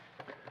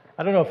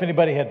I don't know if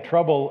anybody had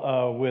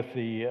trouble with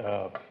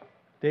the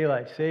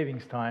daylight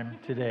savings time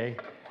today.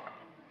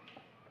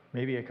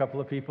 Maybe a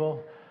couple of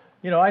people.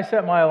 I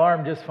set my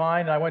alarm just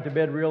fine. I went to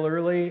bed real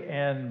early,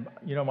 and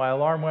my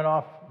alarm went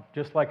off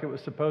just like it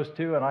was supposed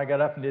to, and I got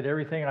up and did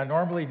everything I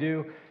normally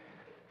do.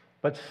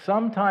 But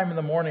sometime in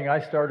the morning, I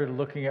started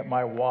looking at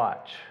my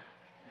watch,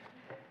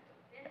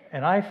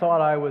 and I thought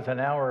I was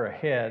an hour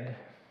ahead,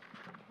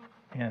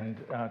 and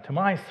to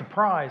my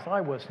surprise,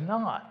 I was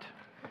not.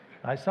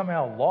 I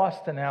somehow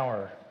lost an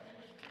hour.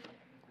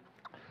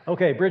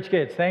 Okay, Bridge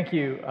Kids, thank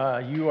you.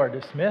 You are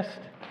dismissed.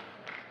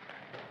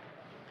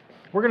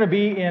 We're going to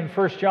be in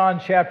 1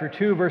 John chapter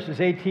 2, verses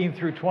 18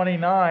 through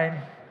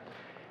 29.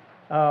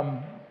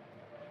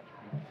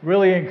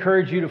 Really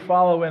encourage you to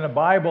follow in a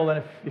Bible.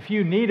 And if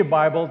you need a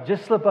Bible,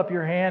 just slip up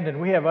your hand,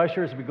 and we have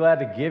ushers who'd be glad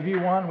to give you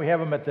one. We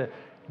have them at the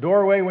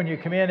doorway when you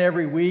come in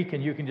every week,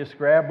 and you can just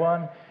grab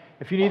one.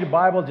 If you need a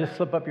Bible, just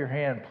slip up your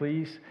hand,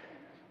 please.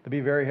 It'll be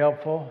very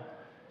helpful.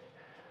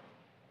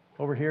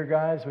 Over here,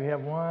 guys, we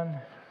have one.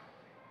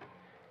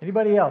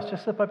 Anybody else?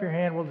 Just slip up your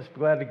hand. We'll just be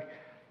glad to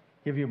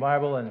give you a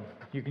Bible, and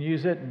you can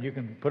use it, and you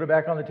can put it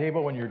back on the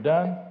table when you're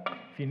done.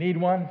 If you need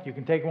one, you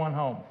can take one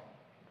home.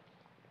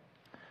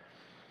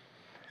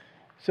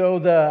 So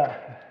the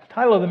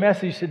title of the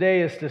message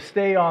today is to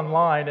stay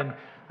online, and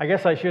I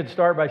guess I should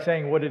start by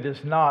saying what it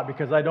is not,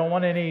 because I don't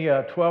want any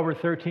 12 or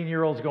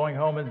 13-year-olds going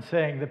home and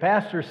saying, the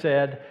pastor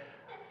said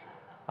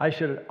I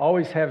should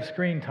always have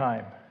screen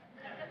time.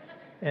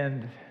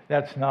 And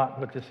that's not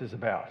what this is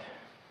about.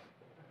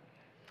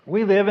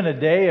 We live in a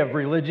day of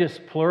religious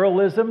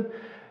pluralism.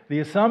 The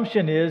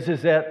assumption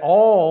is that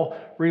all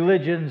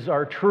religions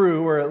are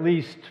true, or at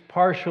least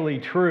partially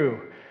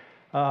true.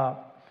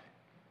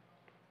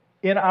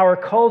 In our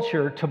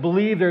culture, to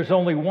believe there's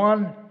only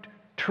one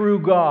true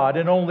God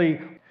and only,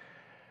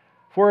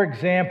 for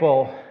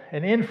example,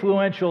 an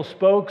influential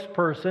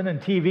spokesperson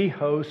and TV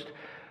host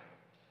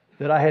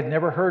that I had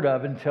never heard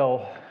of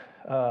until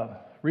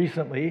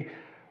recently,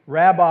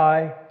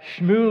 Rabbi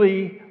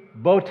Shmuley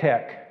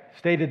Boteach,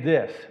 stated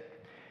this,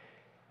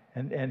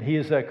 and he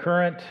is a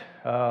current,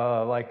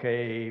 like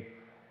a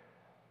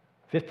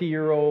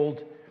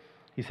 50-year-old.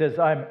 He says,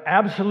 I'm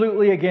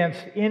absolutely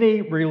against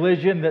any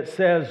religion that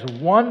says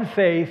one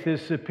faith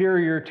is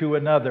superior to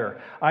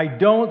another. I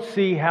don't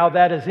see how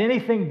that is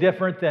anything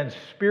different than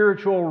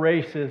spiritual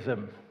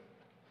racism.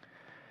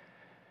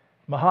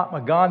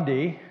 Mahatma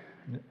Gandhi,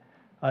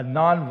 a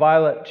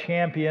nonviolent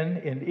champion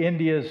in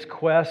India's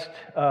quest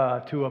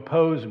to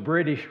oppose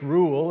British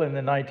rule in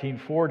the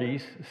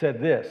 1940s,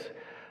 said this,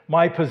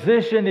 my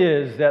position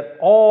is that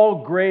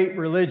all great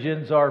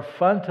religions are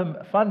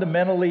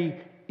fundamentally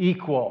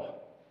equal.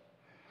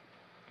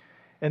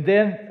 And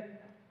then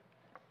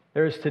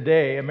there's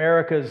today,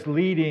 America's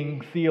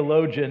leading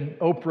theologian,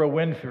 Oprah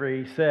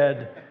Winfrey,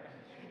 said,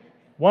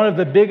 one of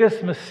the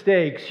biggest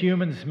mistakes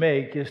humans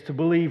make is to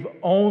believe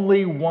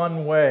only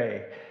one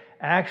way.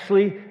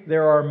 Actually,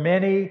 there are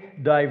many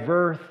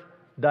diverse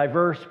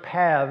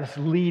paths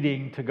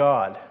leading to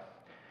God.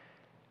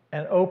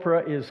 And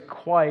Oprah is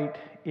quite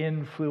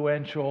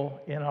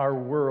influential in our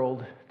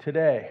world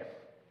today.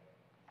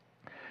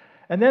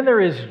 And then there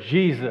is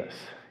Jesus.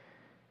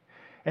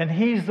 And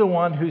He's the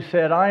one who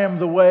said, I am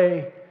the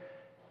way,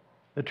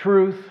 the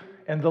truth,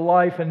 and the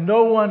life, and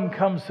no one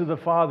comes to the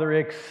Father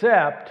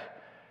except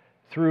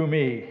through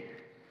me.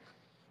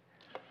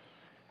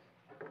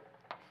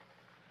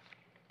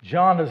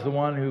 John is the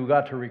one who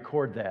got to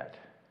record that.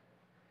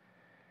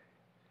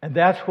 And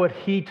that's what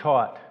he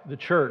taught the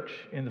church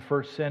in the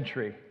first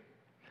century.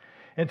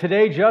 And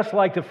today, just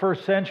like the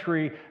first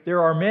century,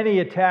 there are many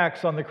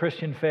attacks on the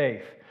Christian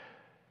faith.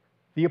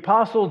 The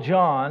Apostle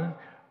John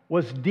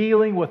was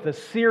dealing with a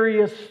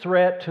serious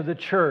threat to the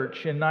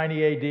church in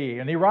 90 AD.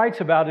 And he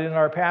writes about it in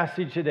our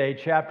passage today,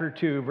 chapter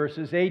 2,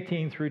 verses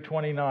 18 through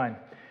 29.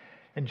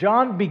 And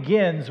John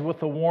begins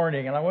with a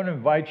warning, and I want to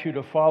invite you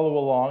to follow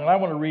along. And I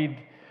want to read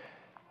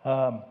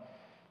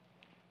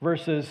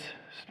verses,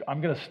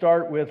 I'm going to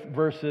start with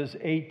verses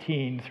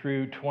 18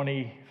 through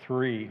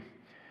 23.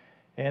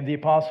 And the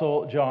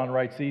Apostle John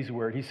writes these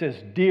words. He says,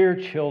 Dear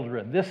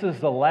children, this is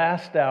the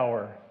last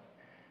hour,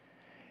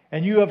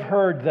 and you have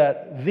heard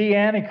that the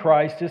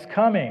Antichrist is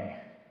coming.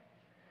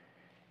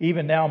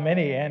 Even now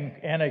many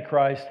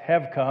Antichrists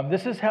have come.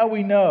 This is how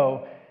we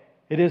know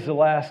it is the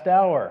last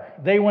hour.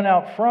 They went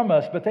out from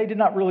us, but they did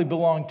not really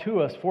belong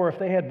to us. For if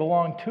they had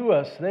belonged to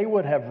us, they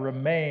would have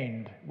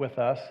remained with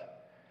us.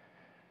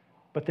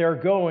 But their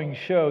going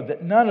showed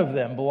that none of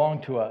them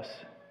belonged to us.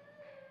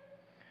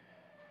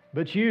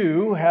 But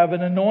you have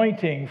an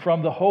anointing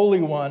from the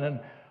Holy One, and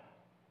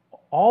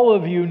all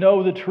of you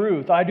know the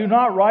truth. I do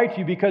not write to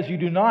you because you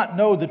do not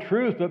know the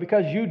truth, but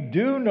because you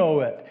do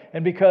know it,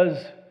 and because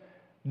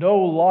no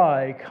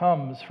lie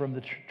comes from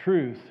the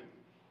truth.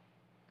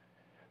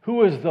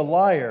 Who is the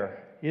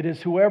liar? It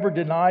is whoever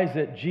denies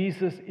that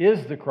Jesus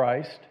is the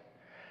Christ.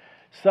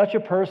 Such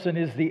a person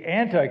is the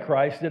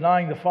Antichrist,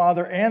 denying the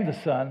Father and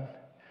the Son.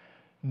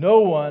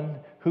 No one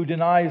who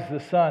denies the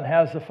Son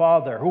has the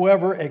Father.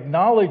 Whoever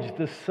acknowledges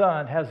the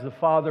Son has the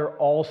Father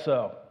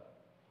also.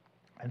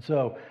 And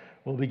so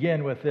we'll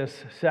begin with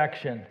this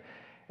section.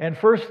 And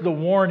first, the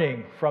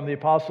warning from the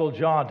Apostle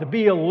John to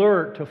be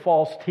alert to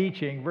false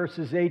teaching,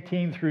 verses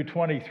 18 through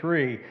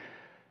 23.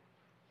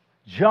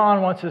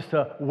 John wants us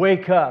to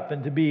wake up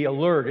and to be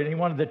alert, and he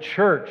wanted the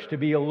church to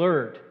be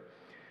alert.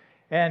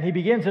 And he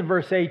begins in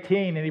verse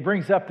 18, and he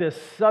brings up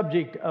this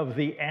subject of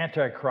the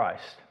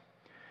Antichrist.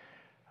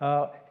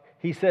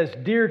 He says,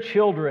 "Dear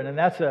children," and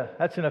that's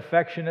an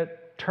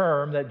affectionate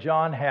term that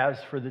John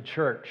has for the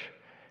church.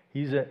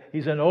 He's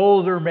an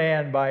older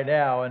man by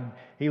now, and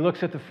he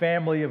looks at the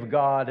family of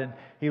God, and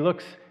he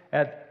looks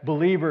at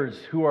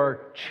believers who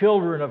are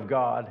children of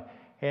God,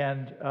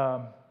 and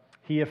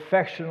he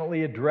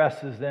affectionately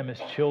addresses them as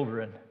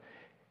children.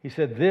 He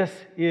said,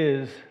 "This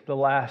is the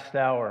last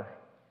hour."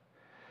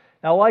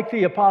 Now, like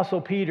the Apostle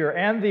Peter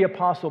and the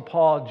Apostle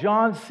Paul,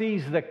 John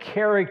sees the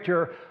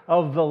character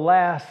of the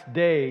last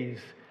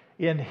days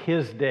in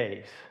his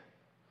days.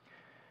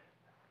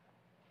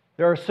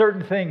 There are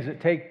certain things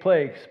that take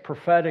place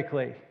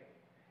prophetically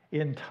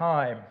in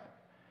time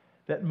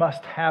that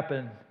must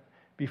happen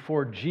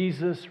before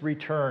Jesus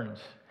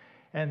returns.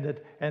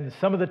 And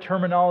some of the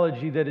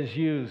terminology that is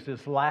used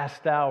is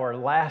last hour,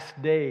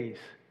 last days.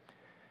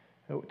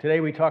 Today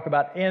we talk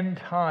about end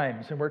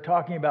times, and we're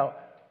talking about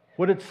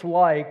what it's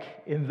like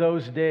in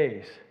those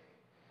days.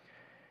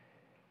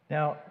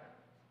 Now,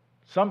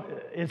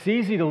 it's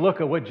easy to look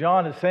at what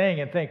John is saying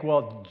and think,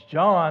 well,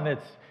 John,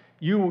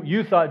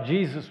 you thought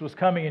Jesus was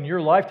coming in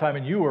your lifetime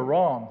and you were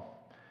wrong.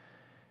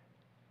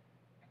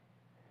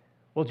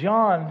 Well,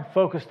 John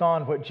focused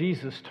on what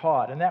Jesus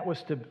taught, and that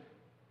was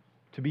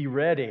to be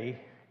ready,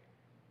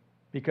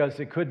 because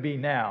it could be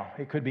now.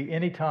 It could be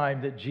any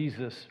time that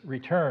Jesus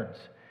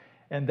returns.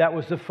 And that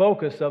was the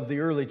focus of the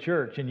early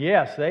church. And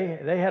yes,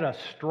 they had a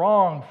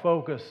strong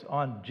focus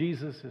on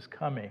Jesus'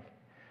 coming.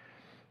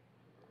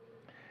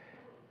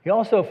 He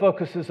also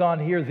focuses on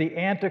here the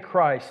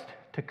Antichrist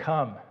to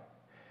come.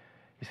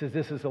 He says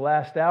this is the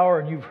last hour,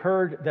 and you've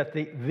heard that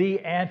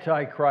the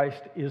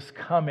Antichrist is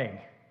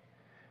coming.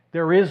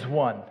 There is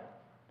one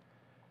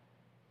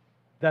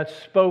that's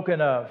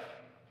spoken of,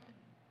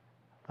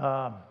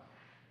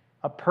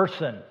 a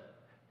person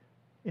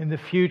in the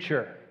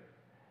future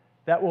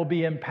that will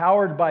be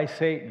empowered by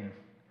Satan,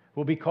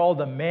 will be called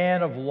the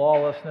man of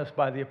lawlessness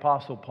by the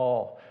Apostle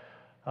Paul,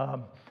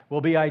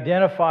 will be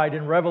identified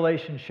in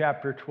Revelation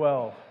chapter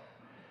 12.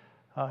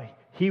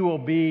 He will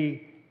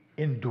be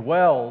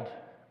indwelled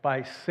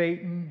by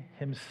Satan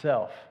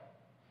himself.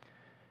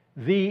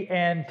 The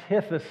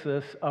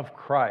antithesis of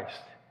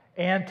Christ,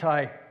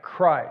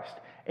 anti-Christ,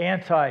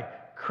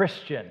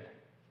 anti-Christian.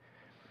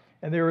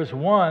 And there is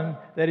one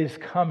that is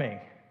coming.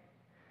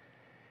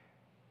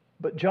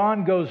 But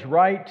John goes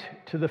right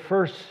to the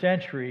first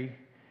century,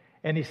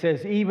 and he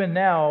says, even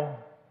now,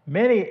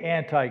 many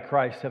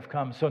antichrists have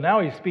come. So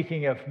now he's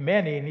speaking of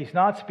many, and he's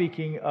not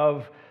speaking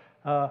of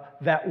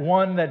that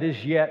one that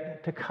is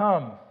yet to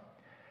come.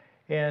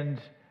 And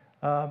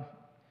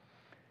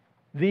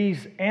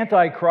these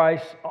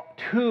antichrists,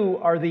 too,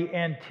 are the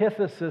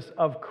antithesis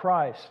of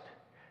Christ.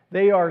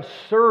 They are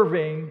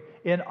serving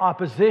in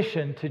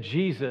opposition to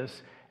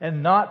Jesus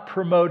and not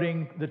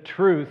promoting the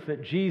truth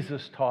that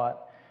Jesus taught,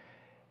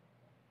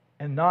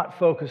 and not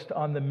focused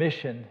on the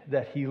mission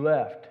that he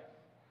left.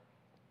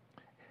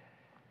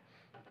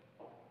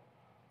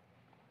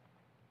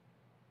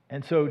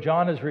 And so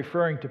John is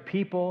referring to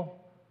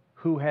people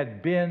who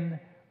had been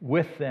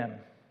with them,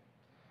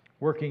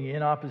 working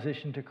in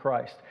opposition to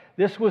Christ.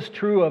 This was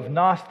true of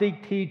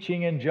Gnostic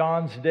teaching in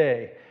John's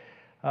day,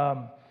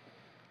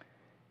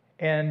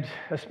 and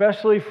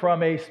especially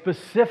from a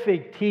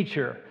specific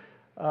teacher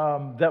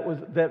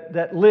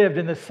that lived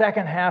in the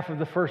second half of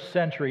the first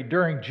century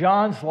during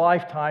John's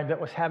lifetime, that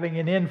was having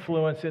an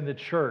influence in the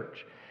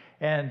church.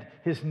 And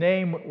his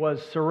name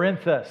was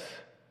Cerinthus.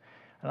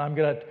 And I'm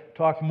going to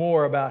talk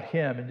more about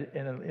him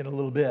in a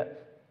little bit.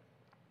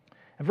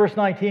 In verse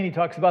 19, he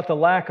talks about the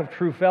lack of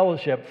true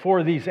fellowship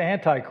for these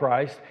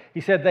antichrists.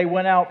 He said they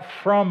went out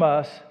from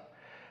us,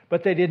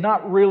 but they did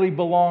not really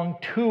belong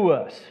to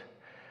us.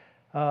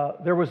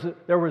 There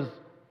was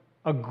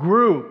a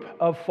group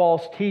of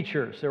false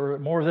teachers. There were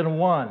more than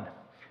one.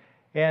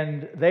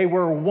 And they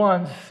were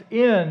once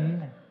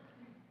in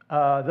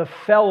the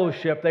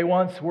fellowship. They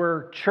once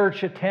were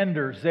church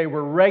attenders. They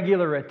were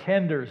regular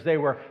attenders. They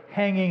were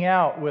hanging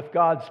out with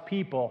God's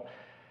people,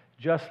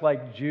 just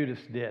like Judas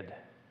did.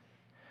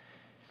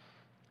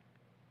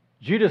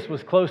 Judas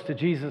was close to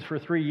Jesus for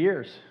 3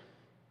 years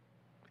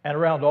and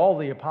around all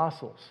the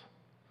apostles.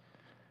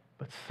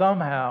 But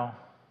somehow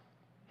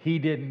he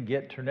didn't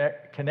get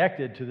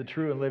connected to the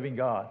true and living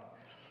God.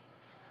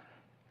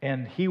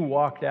 And he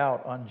walked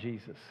out on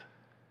Jesus.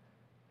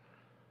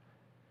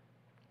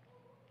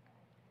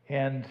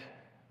 And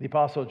the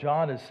Apostle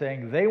John is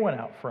saying they went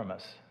out from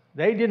us.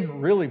 They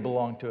didn't really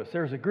belong to us.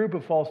 There's a group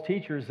of false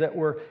teachers that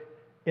were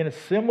in a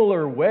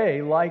similar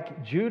way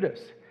like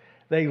Judas.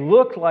 They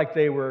looked like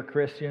they were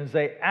Christians.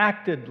 They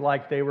acted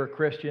like they were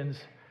Christians,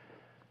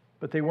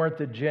 but they weren't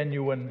the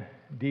genuine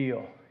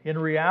deal. In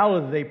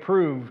reality, they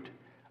proved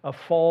a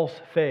false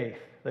faith,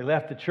 They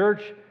left the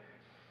church.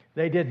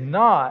 They did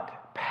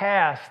not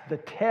pass the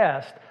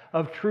test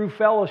of true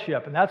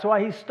fellowship. And that's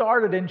why he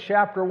started in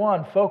chapter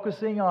 1,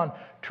 focusing on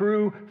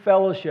true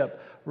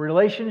fellowship,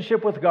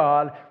 relationship with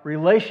God,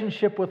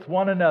 relationship with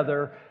one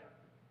another,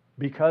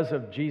 because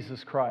of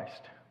Jesus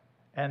Christ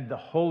and the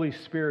Holy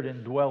Spirit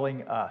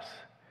indwelling us.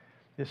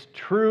 This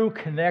true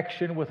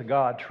connection with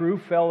God, true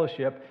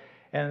fellowship.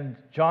 And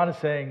John is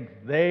saying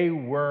they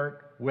weren't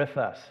with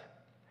us.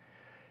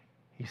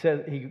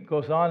 He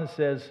goes on and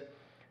says,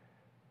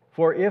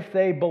 for if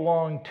they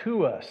belonged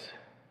to us,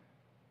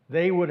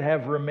 they would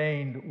have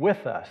remained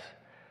with us.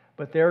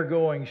 But their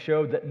going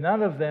showed that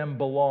none of them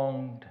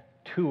belonged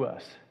to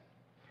us.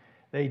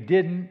 They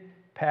didn't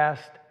pass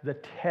the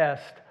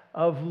test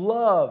of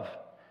love.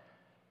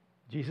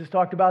 Jesus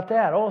talked about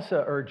that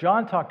also, or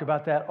John talked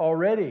about that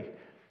already,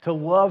 to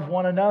love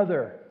one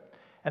another.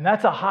 And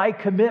that's a high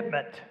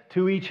commitment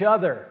to each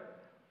other.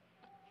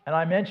 And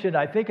I mentioned,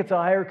 I think it's a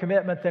higher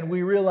commitment than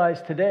we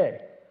realize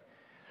today.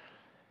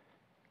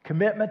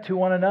 Commitment to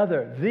one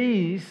another.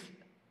 These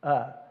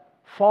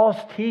false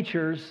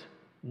teachers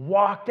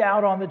walked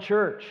out on the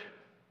church,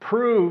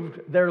 proved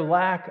their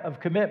lack of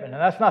commitment.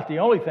 And that's not the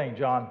only thing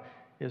John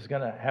is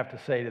going to have to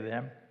say to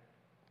them.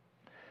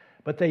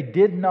 But they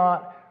did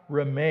not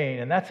remain.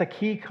 And that's a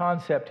key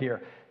concept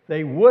here.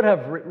 They would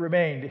have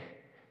remained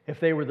if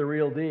they were the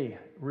real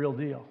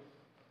deal.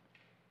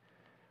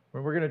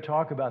 We're going to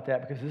talk about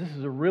that because this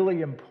is a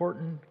really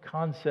important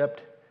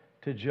concept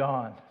to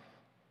John.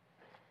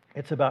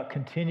 It's about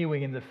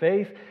continuing in the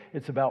faith.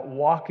 It's about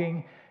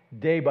walking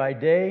day by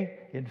day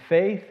in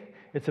faith.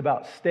 It's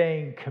about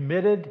staying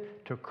committed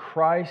to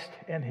Christ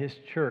and His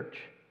church.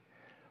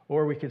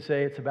 Or we could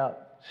say it's about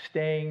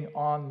staying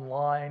on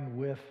line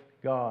with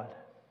God.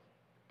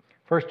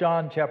 1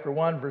 John chapter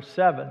 1, verse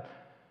 7,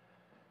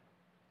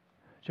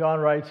 John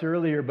writes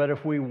earlier, but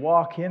if we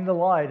walk in the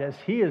light as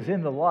He is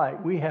in the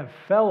light, we have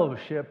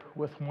fellowship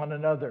with one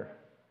another.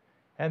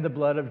 And the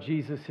blood of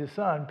Jesus, His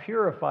Son,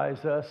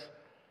 purifies us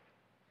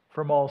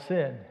from all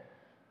sin.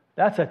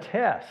 That's a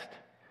test.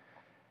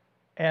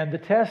 And the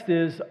test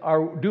is,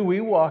 do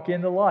we walk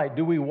in the light?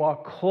 Do we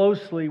walk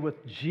closely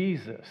with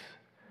Jesus?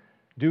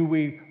 Do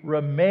we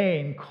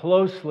remain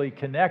closely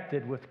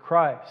connected with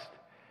Christ?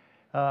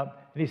 And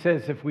he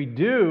says, if we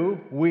do,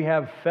 we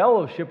have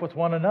fellowship with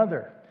one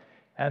another.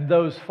 And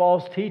those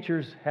false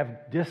teachers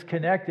have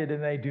disconnected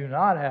and they do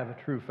not have a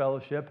true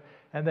fellowship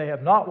and they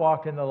have not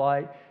walked in the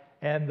light,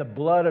 and the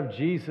blood of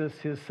Jesus,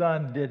 His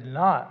Son, did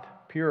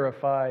not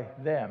purify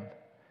them.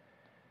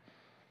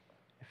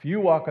 If you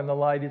walk in the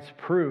light, it's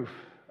proof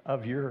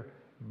of your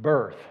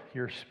birth,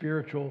 your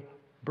spiritual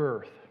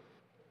birth.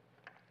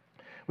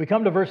 We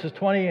come to verses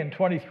 20 and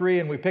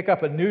 23 and we pick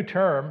up a new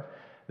term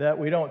that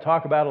we don't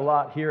talk about a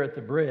lot here at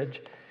the Bridge.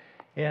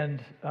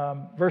 And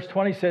verse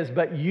 20 says,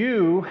 but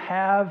you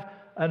have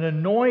an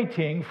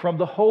anointing from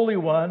the Holy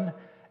One,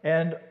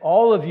 and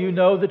all of you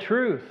know the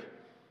truth.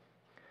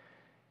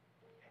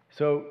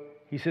 So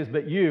he says,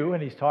 but you,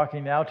 and he's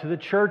talking now to the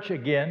church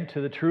again,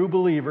 to the true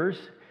believers.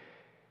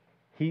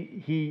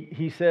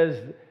 He says,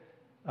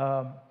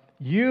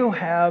 you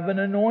have an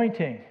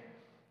anointing.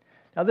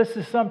 Now this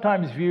is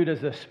sometimes viewed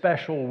as a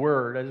special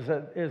word,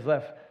 as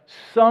if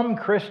some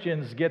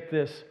Christians get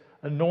this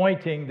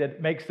anointing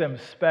that makes them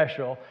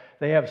special.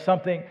 They have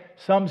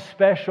some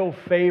special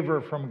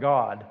favor from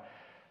God,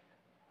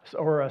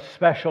 or a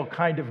special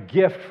kind of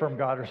gift from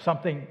God, or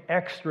something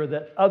extra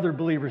that other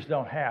believers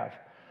don't have.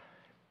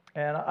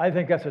 And I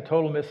think that's a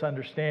total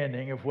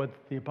misunderstanding of what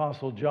the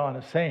Apostle John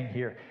is saying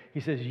here. He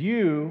says,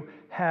 you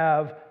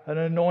have an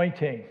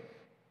anointing.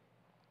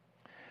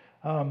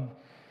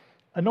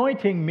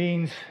 Anointing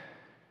means,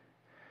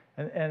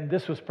 and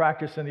this was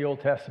practiced in the Old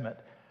Testament,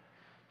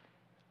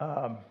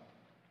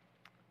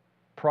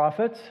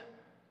 prophets,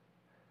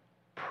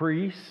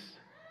 priests,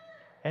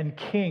 and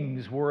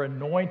kings were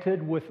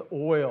anointed with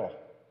oil.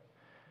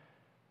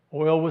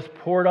 Oil was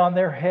poured on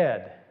their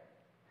head.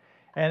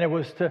 And it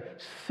was to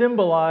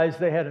symbolize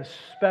they had a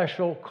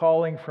special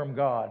calling from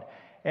God.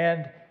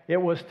 And it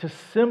was to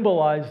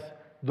symbolize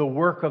the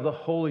work of the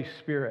Holy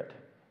Spirit.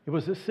 It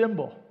was a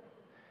symbol.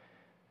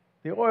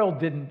 The oil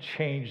didn't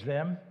change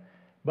them,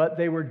 but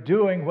they were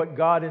doing what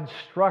God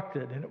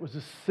instructed. And it was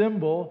a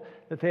symbol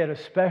that they had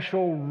a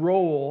special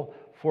role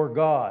for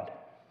God.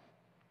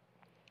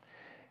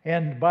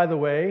 And by the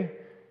way,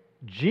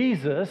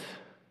 Jesus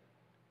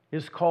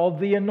is called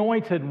the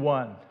Anointed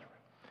One.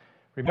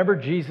 Remember,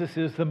 Jesus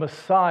is the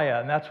Messiah,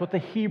 and that's what the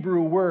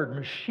Hebrew word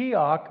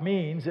Mashiach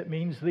means. It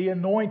means the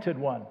Anointed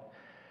One.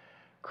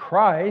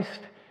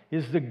 Christ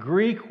is the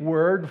Greek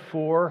word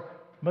for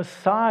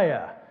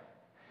Messiah.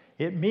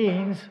 It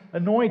means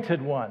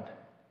Anointed One.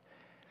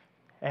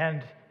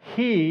 And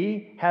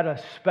He had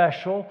a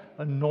special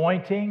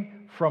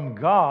anointing from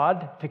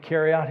God to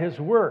carry out His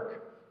work.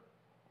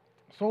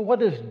 So what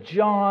does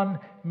John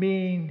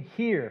mean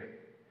here?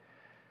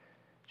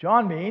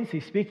 John means,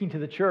 he's speaking to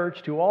the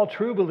church, to all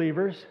true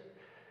believers,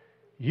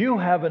 you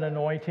have an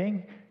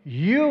anointing,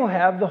 you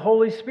have the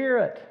Holy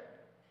Spirit.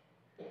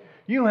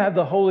 You have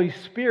the Holy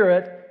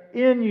Spirit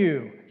in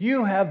you.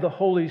 You have the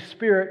Holy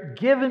Spirit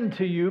given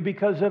to you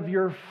because of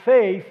your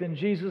faith in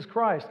Jesus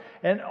Christ.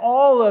 And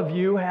all of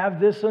you have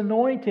this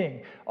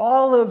anointing.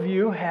 All of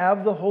you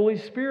have the Holy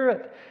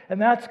Spirit.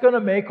 And that's going to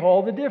make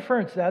all the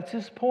difference. That's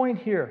his point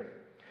here.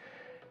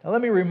 Now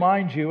let me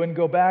remind you and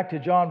go back to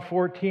John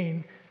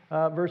 14,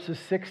 verses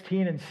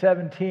 16 and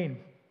 17.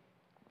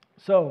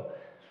 So,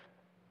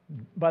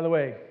 by the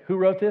way, who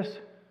wrote this?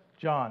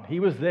 John. He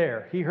was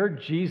there. He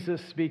heard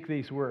Jesus speak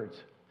these words.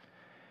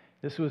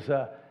 This was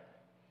the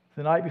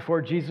night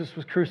before Jesus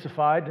was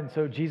crucified, and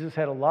so Jesus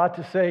had a lot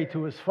to say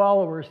to his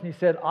followers, and he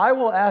said, I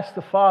will ask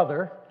the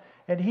Father,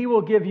 and he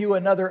will give you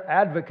another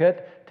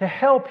advocate to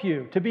help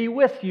you, to be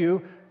with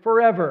you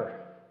forever.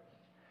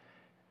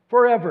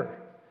 Forever.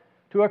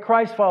 To a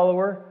Christ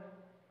follower,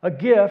 a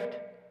gift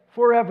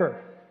forever.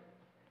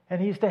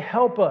 And he's to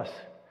help us.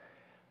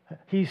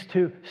 He's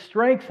to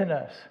strengthen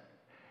us.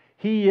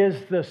 He is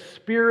the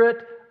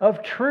Spirit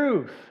of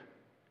truth.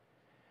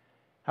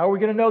 How are we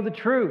going to know the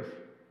truth?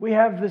 We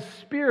have the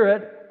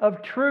Spirit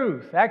of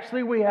truth.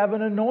 Actually, we have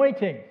an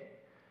anointing.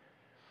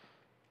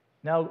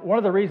 Now, one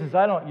of the reasons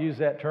I don't use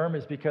that term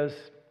is because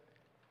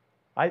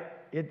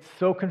it's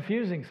so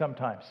confusing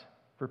sometimes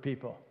for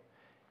people.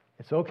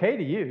 It's okay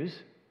to use.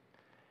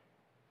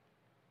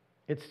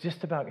 It's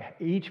just about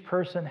each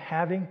person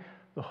having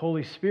the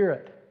Holy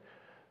Spirit.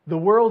 The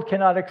world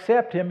cannot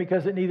accept him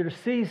because it neither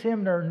sees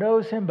him nor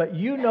knows him, but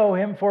you know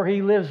him, for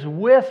he lives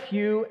with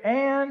you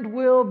and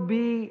will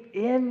be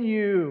in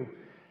you.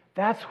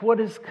 That's what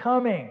is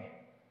coming.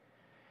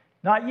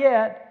 Not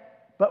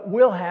yet, but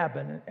will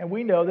happen. And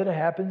we know that it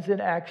happens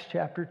in Acts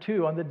chapter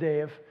 2 on the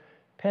day of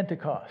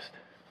Pentecost.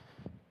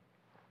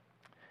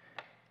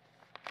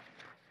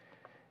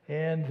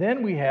 And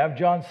then we have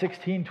John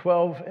 16,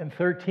 12, and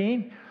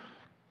 13.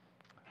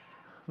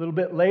 A little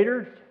bit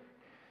later,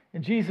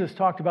 and Jesus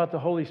talked about the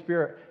Holy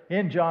Spirit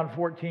in John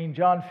 14,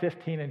 John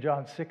 15, and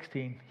John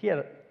 16.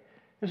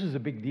 This was a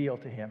big deal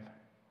to him.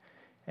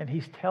 And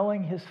he's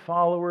telling his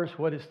followers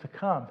what is to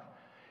come.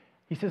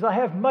 He says, I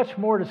have much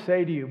more to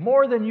say to you,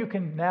 more than you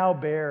can now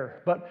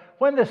bear. But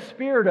when the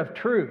Spirit of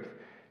truth,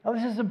 now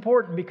this is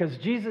important because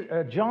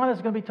John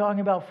is going to be talking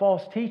about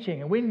false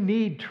teaching, and we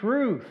need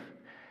truth.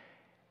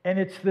 And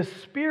it's the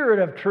Spirit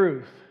of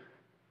truth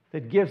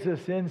that gives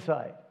us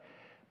insight.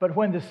 But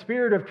when the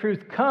Spirit of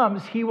truth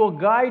comes, he will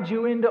guide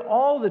you into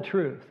all the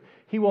truth.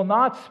 He will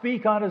not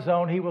speak on his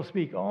own. He will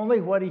speak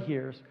only what he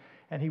hears,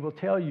 and he will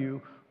tell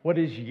you what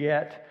is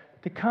yet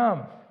to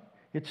come.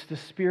 It's the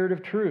Spirit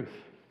of truth.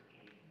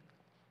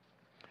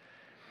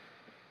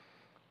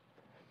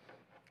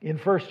 In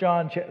 1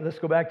 John, let's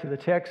go back to the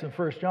text in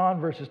 1 John,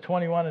 verses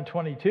 21 and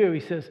 22. He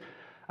says,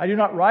 I do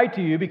not write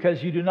to you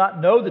because you do not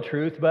know the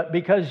truth, but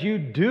because you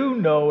do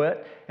know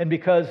it, and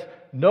because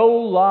no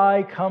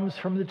lie comes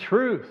from the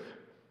truth.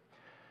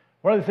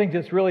 One of the things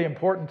that's really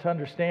important to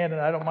understand,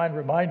 and I don't mind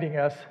reminding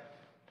us,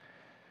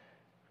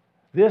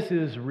 this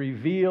is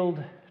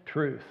revealed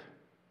truth.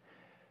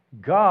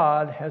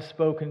 God has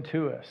spoken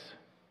to us.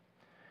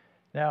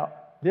 Now,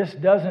 this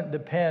doesn't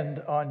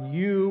depend on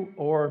you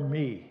or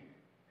me.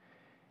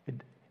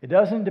 It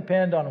doesn't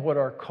depend on what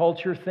our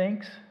culture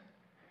thinks.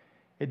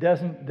 It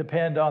doesn't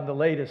depend on the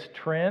latest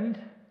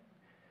trend.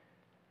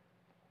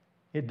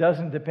 It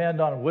doesn't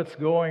depend on what's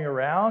going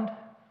around.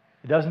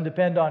 It doesn't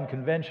depend on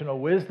conventional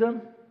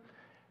wisdom.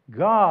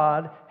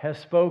 God has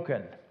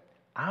spoken.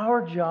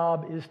 Our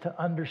job is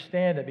to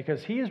understand it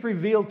because he has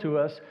revealed to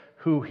us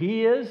who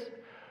he is,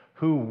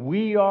 who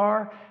we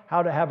are,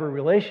 how to have a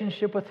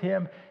relationship with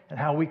him, and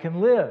how we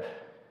can live.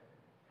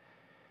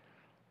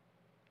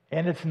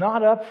 And it's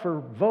not up for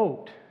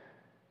vote.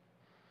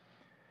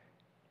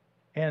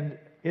 And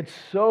it's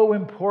so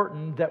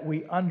important that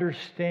we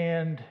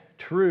understand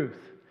truth.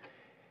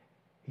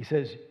 He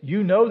says,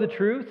 you know the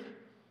truth.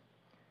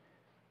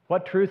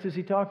 What truth is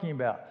he talking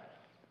about?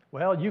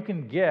 Well, you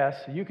can guess,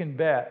 you can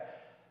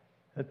bet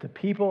that the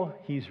people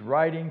he's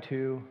writing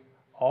to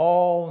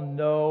all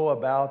know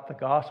about the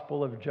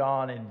Gospel of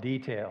John in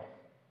detail.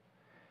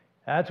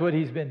 That's what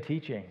he's been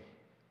teaching.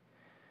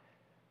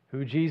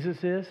 Who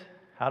Jesus is,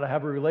 how to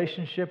have a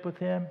relationship with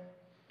him,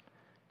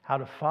 how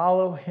to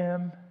follow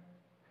him.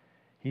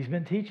 He's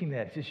been teaching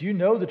that. He says, you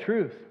know the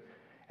truth.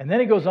 And then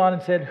he goes on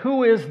and said,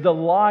 who is the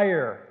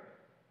liar?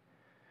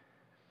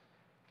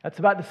 That's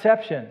about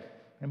deception.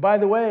 And by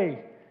the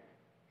way,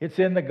 it's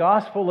in the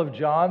Gospel of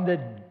John that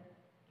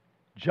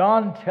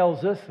John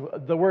tells us,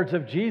 the words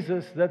of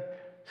Jesus,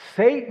 that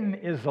Satan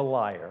is a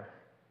liar.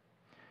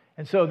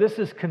 And so this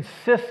is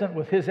consistent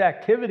with his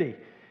activity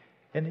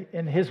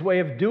and his way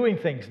of doing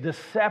things,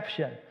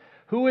 deception.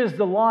 Who is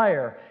the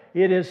liar?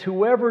 It is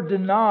whoever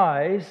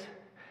denies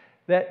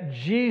that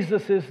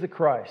Jesus is the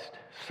Christ.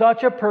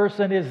 Such a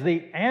person is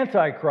the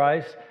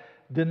Antichrist,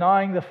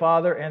 denying the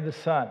Father and the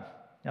Son.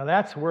 Now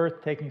that's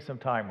worth taking some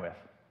time with.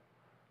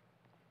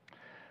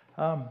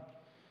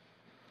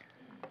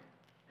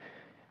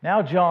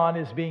 Now John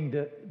is being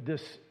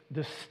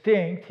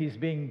distinct. He's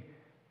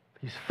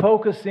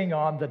focusing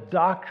on the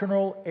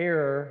doctrinal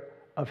error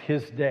of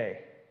his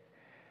day.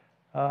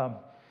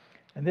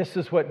 And this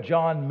is what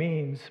John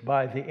means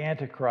by the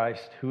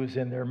Antichrist who is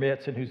in their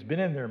midst and who's been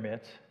in their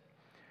midst.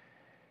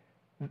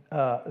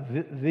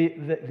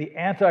 The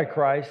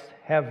Antichrist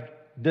have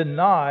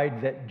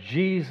denied that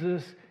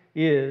Jesus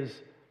is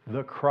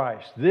the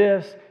Christ.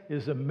 This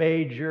is a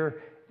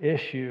major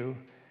issue,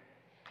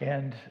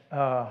 and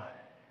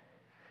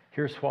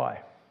here's why.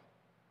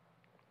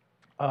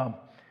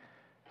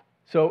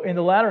 So in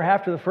the latter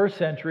half of the first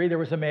century, there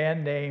was a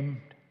man named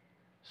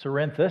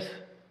Cerinthus.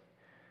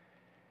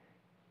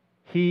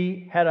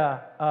 He had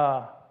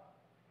a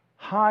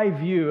high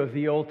view of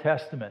the Old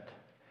Testament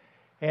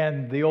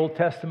and the Old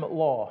Testament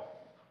law.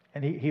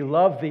 And he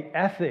loved the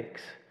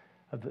ethics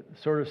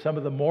of some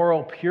of the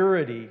moral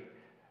purity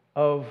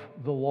of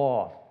the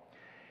law.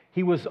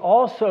 He was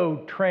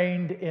also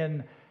trained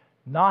in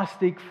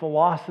Gnostic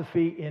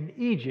philosophy in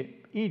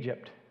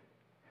Egypt.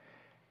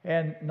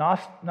 And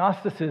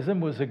Gnosticism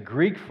was a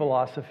Greek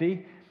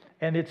philosophy,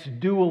 and it's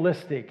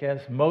dualistic,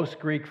 as most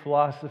Greek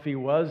philosophy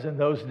was in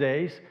those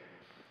days.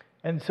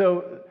 And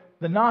so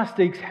the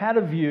Gnostics had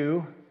a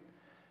view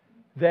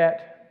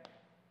that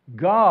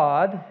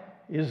God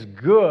is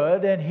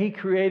good and He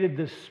created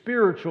the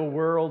spiritual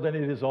world and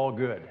it is all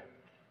good.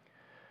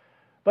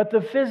 But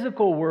the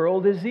physical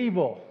world is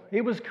evil.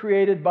 It was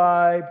created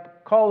by,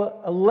 call it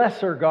a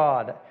lesser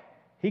God.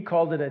 He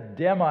called it a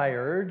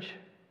demiurge,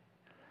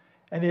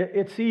 and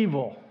it's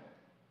evil.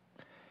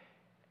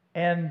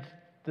 And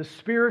the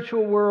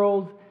spiritual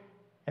world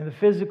and the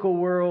physical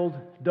world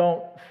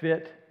don't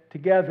fit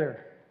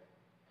together.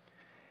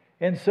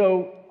 And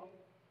so,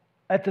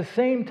 at the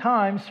same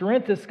time,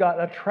 Cerinthus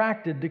got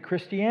attracted to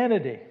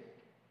Christianity.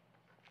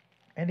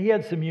 And he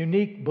had some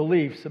unique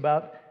beliefs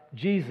about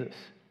Jesus.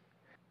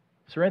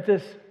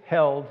 Cerinthus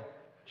held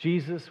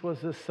Jesus was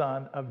the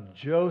son of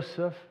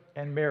Joseph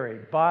and Mary,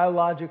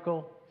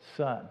 biological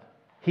son.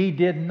 He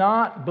did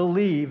not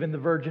believe in the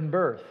virgin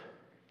birth,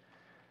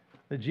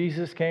 that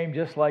Jesus came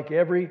just like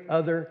every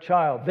other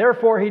child.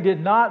 Therefore, he did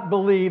not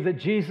believe that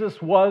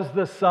Jesus was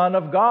the Son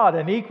of God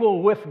and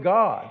equal with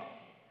God.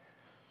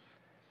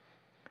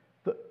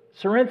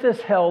 Cerinthus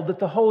held that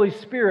the Holy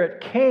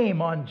Spirit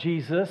came on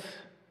Jesus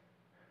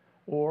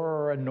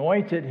or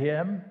anointed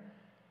him.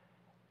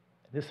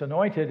 This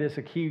anointed is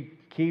a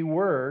key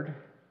word.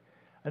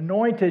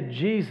 Anointed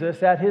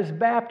Jesus at his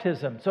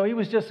baptism. So he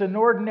was just an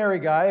ordinary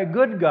guy, a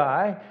good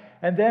guy.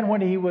 And then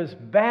when he was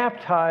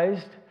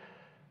baptized,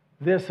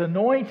 this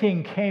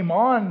anointing came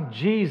on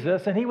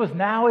Jesus, and he was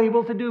now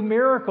able to do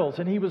miracles,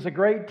 and he was a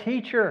great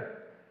teacher.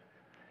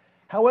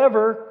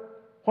 However,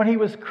 when he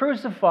was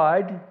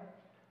crucified,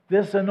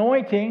 this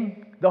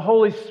anointing, the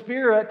Holy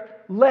Spirit,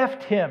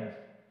 left him,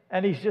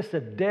 and he's just a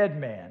dead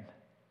man.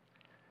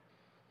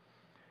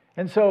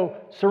 And so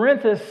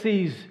Cerinthus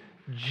sees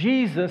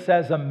Jesus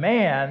as a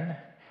man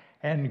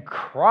and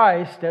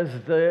Christ as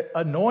the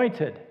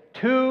anointed,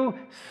 two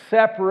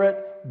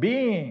separate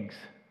beings.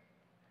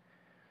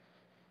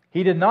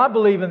 He did not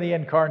believe in the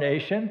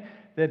incarnation,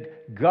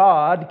 that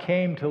God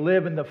came to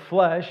live in the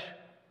flesh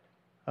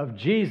of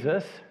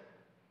Jesus.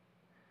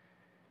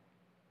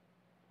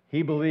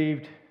 He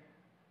believed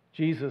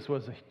Jesus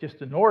was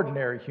just an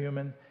ordinary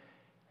human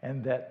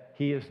and that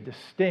he is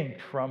distinct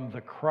from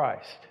the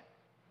Christ.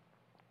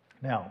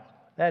 Now,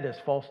 that is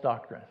false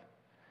doctrine.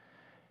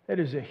 That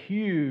is a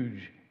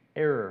huge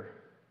error.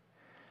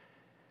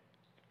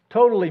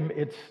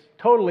 It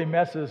totally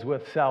messes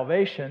with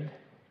salvation,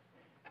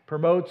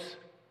 promotes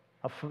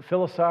a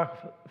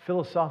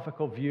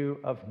philosophical view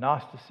of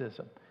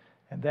Gnosticism.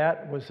 And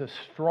that was a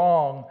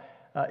strong,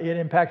 it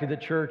impacted the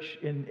church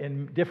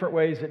in different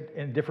ways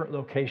in different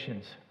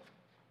locations.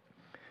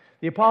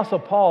 The Apostle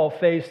Paul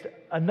faced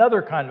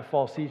another kind of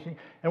false teaching.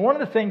 And one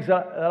of the things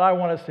that I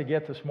want us to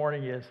get this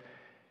morning is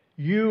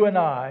you and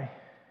I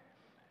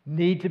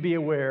need to be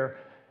aware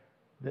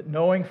that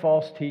knowing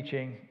false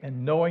teaching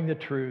and knowing the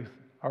truth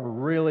are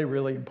really,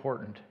 really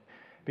important.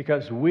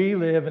 Because we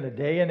live in a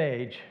day and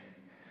age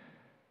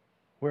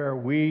where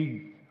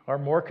we are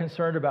more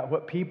concerned about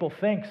what people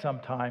think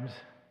sometimes,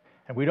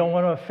 and we don't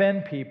want to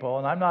offend people.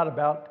 And I'm not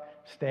about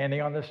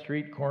standing on the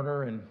street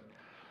corner and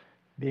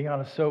being on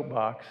a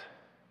soapbox,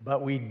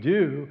 but we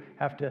do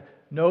have to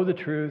know the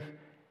truth,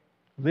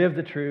 live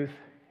the truth,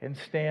 and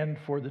stand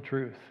for the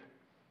truth.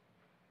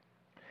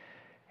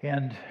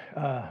 And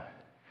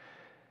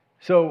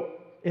so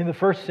in the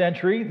first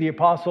century, the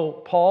Apostle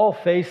Paul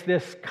faced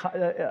this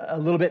a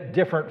little bit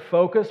different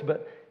focus,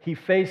 but he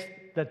faced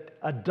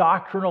a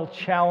doctrinal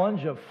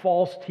challenge of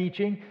false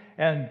teaching,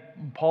 and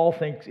Paul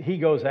thinks he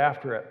goes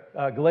after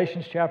it.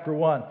 Galatians chapter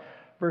 1,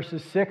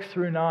 verses 6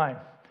 through 9.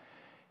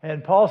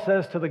 And Paul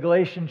says to the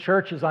Galatian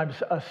churches, I'm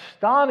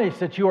astonished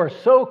that you are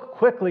so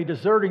quickly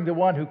deserting the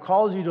one who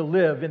calls you to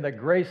live in the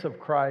grace of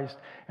Christ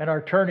and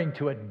are turning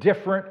to a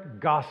different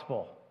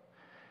gospel,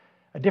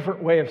 a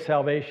different way of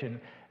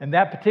salvation. And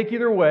that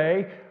particular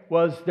way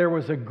was there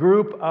was a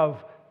group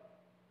of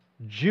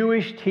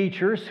Jewish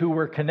teachers who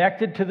were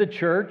connected to the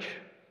church,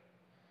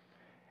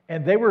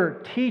 and they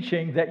were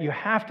teaching that you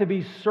have to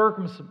be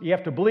circumcised, you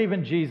have to believe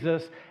in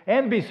Jesus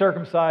and be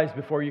circumcised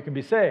before you can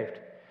be saved.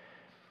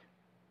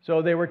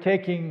 So they were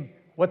taking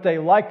what they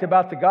liked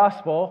about the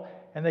gospel,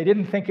 and they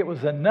didn't think it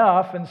was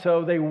enough, and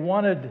so they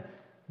wanted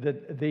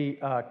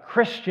the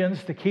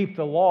Christians to keep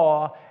the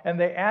law, and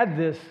they add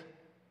this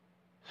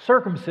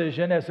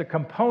circumcision as a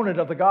component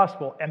of the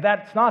gospel. And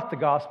that's not the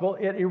gospel.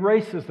 It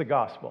erases the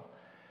gospel.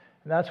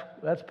 And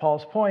that's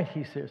Paul's point.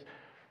 He says,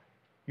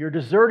 you're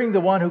deserting the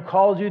one who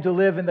called you to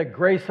live in the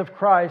grace of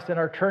Christ and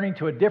are turning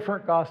to a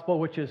different gospel,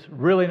 which is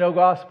really no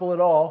gospel at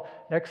all.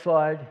 Next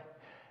slide.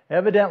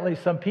 Evidently,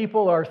 some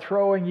people are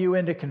throwing you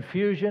into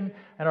confusion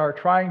and are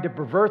trying to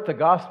pervert the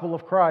gospel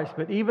of Christ.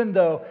 But even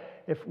though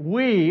if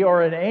we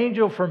or an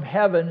angel from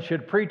heaven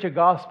should preach a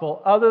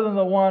gospel other than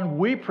the one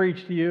we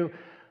preach to you,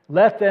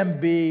 let them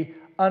be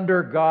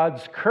under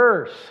God's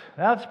curse.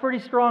 That's pretty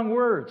strong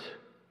words.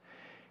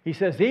 He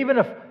says, even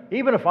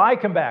if I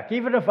come back,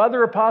 even if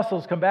other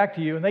apostles come back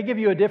to you and they give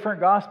you a different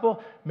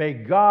gospel, may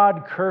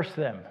God curse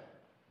them.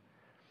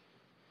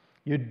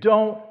 You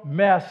don't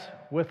mess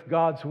with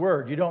God's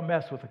word. You don't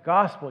mess with the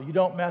gospel. You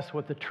don't mess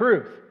with the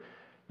truth.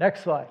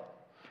 Next slide.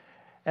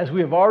 As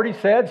we have already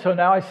said, so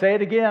now I say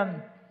it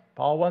again.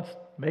 Paul wants to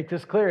make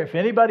this clear. If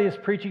anybody is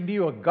preaching to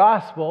you a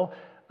gospel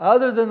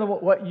other than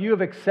what you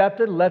have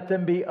accepted, let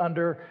them be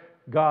under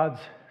God's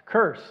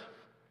curse.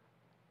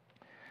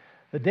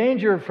 The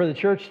danger for the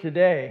church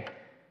today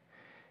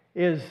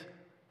is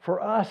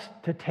for us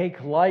to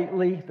take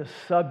lightly the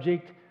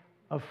subject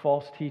of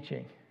false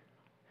teaching.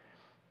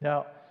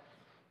 Now,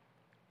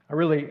 I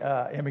really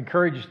am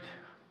encouraged.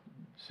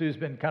 Sue's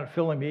been kind of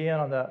filling me in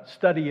on the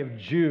study of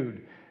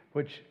Jude,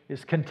 which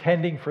is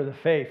contending for the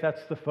faith.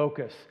 That's the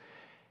focus.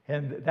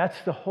 And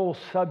that's the whole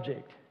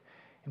subject.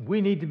 And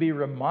we need to be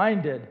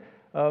reminded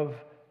of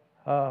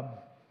the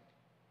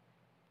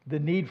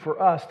need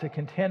for us to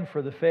contend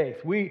for the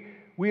faith.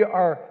 We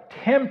are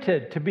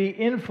tempted to be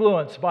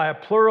influenced by a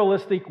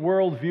pluralistic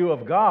worldview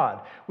of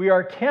God. We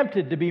are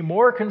tempted to be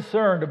more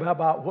concerned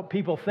about what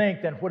people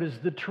think than what is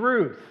the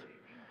truth.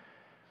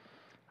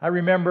 I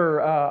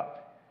remember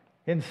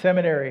in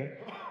seminary,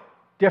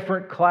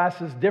 different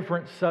classes,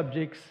 different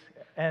subjects,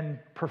 and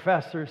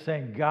professors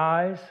saying,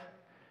 guys,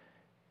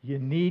 you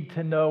need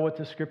to know what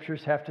the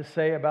scriptures have to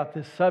say about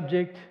this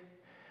subject,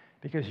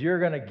 because you're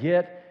going to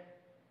get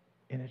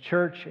in a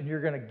church and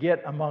you're going to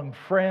get among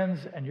friends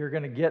and you're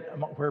going to get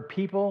where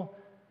people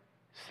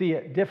see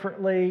it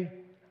differently.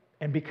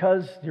 And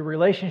because your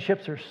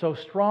relationships are so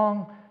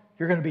strong,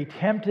 you're going to be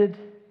tempted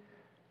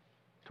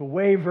to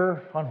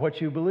waver on what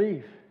you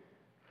believe.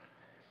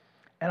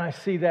 And I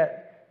see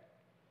that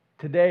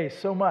today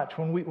so much.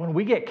 When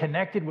we get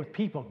connected with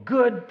people,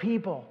 good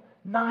people,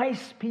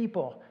 nice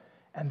people,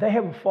 and they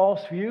have a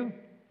false view,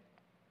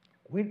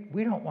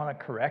 we don't want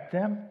to correct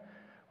them.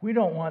 We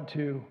don't want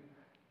to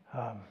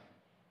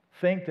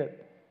think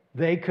that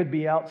they could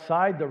be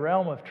outside the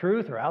realm of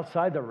truth or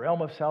outside the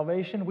realm of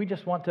salvation. We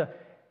just want to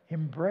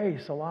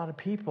embrace a lot of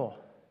people.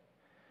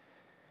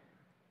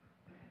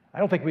 I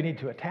don't think we need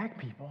to attack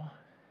people.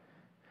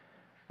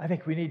 I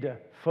think we need to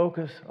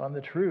focus on the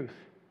truth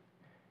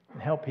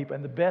and help people.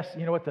 And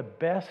you know what the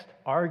best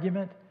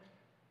argument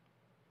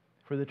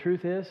for the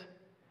truth is?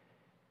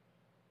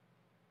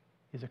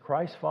 Is a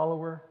Christ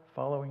follower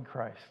following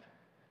Christ.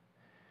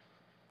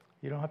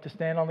 You don't have to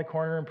stand on the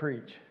corner and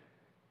preach.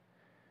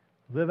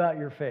 Live out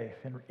your faith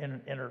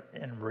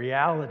in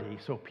reality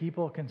so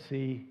people can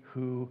see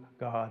who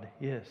God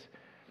is.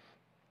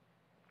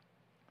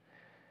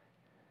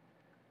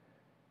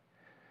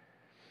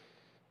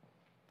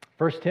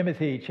 First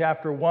Timothy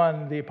chapter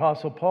 1, the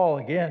Apostle Paul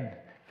again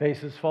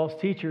faces false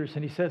teachers,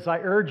 and he says,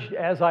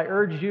 as I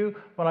urged you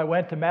when I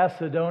went to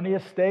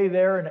Macedonia, stay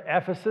there in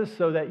Ephesus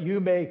so that you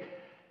may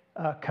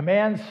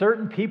command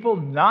certain people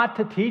not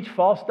to teach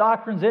false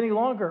doctrines any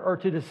longer or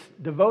to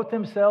devote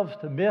themselves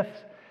to myths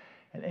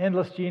and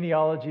endless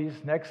genealogies.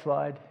 Next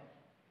slide.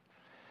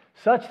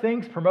 Such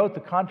things promote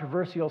the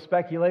controversial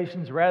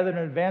speculations rather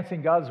than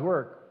advancing God's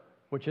work,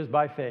 which is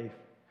by faith.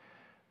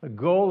 The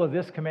goal of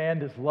this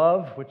command is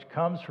love, which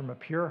comes from a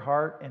pure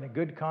heart and a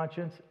good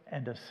conscience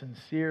and a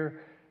sincere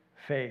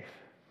faith.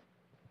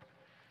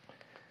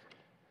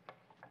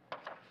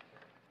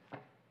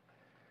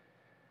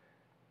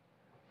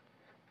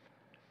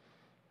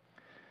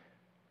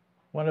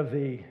 One of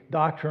the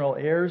doctrinal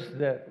errors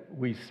that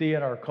we see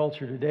in our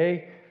culture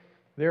today,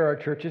 there are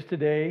churches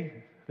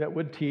today that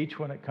would teach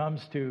when it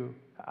comes to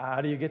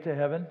how do you get to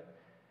heaven?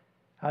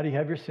 How do you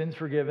have your sins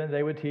forgiven?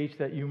 They would teach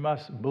that you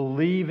must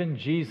believe in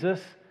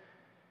Jesus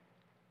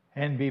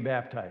and be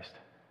baptized.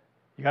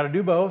 You got to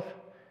do both.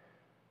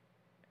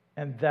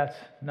 And that's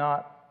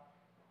not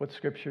what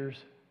scriptures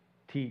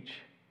teach.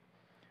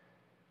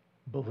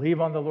 Believe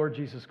on the Lord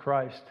Jesus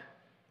Christ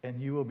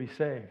and you will be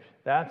saved.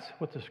 That's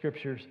what the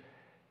scriptures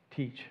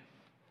teach.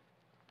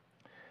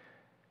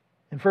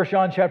 In 1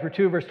 John chapter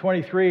 2, verse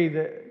 23,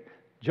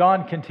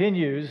 John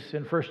continues.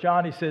 In 1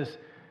 John, he says,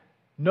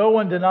 No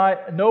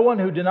one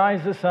who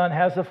denies the Son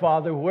has the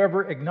Father.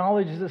 Whoever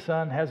acknowledges the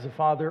Son has the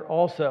Father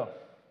also.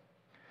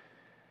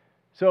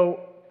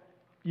 So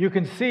you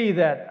can see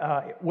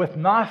that with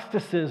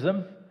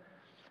Gnosticism,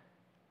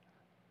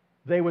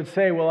 they would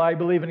say, well, I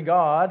believe in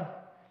God,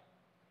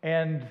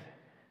 and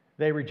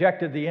they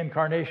rejected the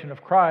incarnation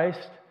of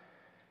Christ.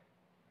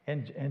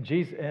 And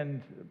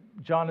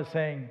John is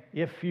saying,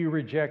 if you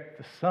reject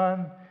the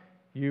Son,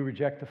 you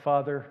reject the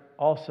Father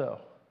also.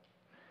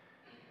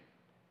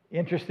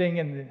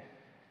 Interesting,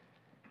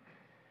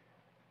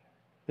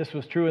 this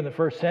was true in the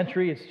first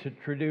century.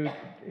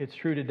 It's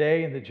true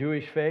today in the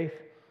Jewish faith.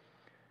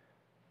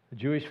 The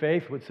Jewish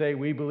faith would say,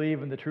 we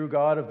believe in the true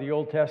God of the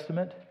Old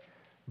Testament,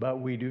 but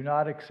we do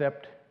not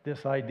accept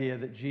this idea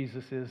that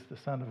Jesus is the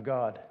Son of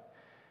God.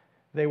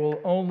 They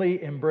will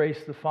only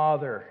embrace the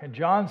Father. And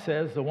John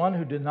says, the one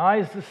who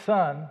denies the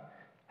Son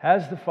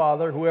has the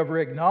Father. Whoever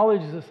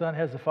acknowledges the Son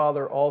has the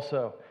Father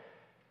also.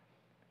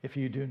 If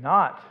you do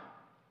not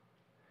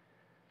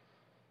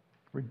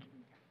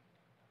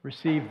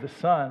receive the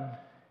Son,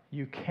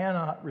 you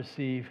cannot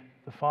receive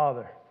the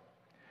Father.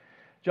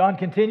 John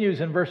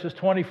continues in verses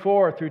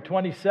 24 through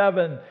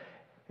 27,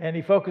 and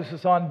he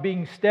focuses on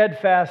being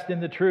steadfast in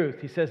the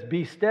truth. He says,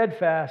 be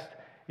steadfast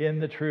in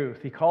the truth.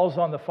 He calls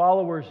on the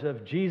followers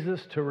of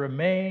Jesus to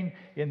remain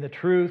in the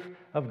truth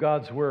of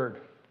God's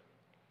Word.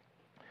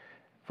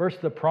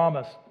 First, the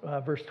promise,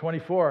 verse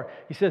 24.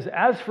 He says,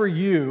 as for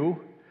you,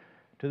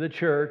 to the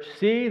church,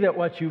 see that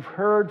what you've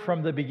heard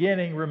from the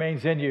beginning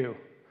remains in you.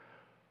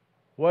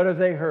 What have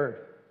they heard?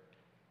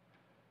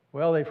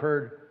 Well, they've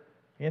heard,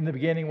 in the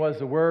beginning was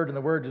the Word, and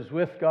the Word is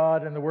with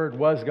God, and the Word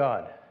was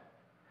God.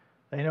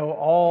 They know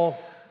all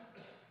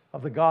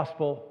of the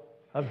Gospel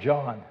of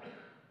John,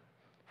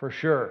 for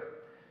sure.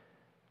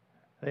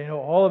 They know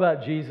all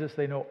about Jesus.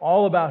 They know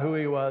all about who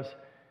He was,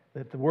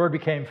 that the Word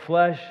became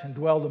flesh and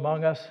dwelled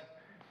among us,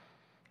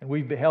 and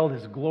we've beheld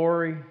His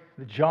glory.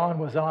 That John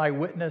was an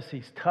eyewitness.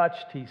 He's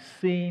touched. He's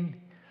seen.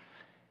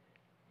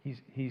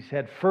 He's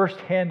had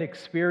firsthand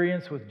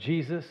experience with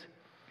Jesus.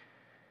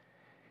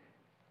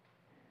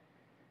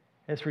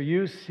 As for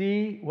you,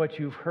 see what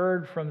you've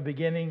heard from the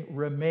beginning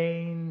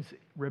remains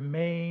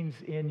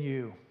in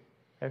you.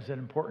 That's an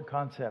important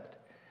concept.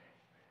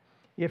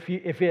 If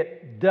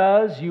it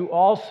does, you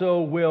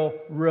also will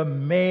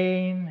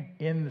remain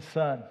in the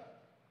Son.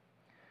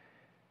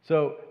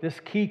 So this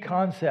key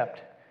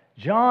concept,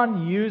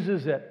 John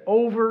uses it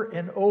over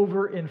and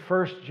over in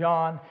 1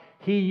 John.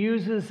 He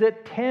uses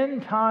it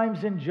 10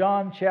 times in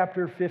John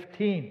chapter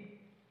 15.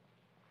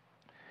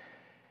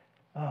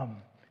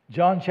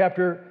 John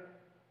chapter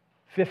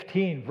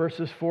 15,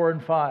 verses 4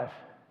 and 5.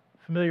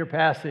 Familiar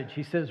passage.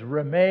 He says,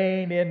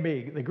 remain in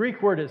me. The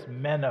Greek word is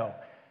meno,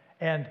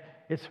 and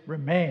it's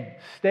remain.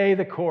 Stay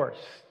the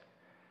course.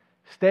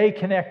 Stay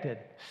connected.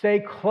 Stay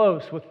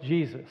close with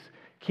Jesus.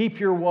 Keep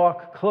your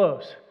walk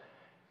close.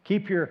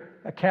 Keep your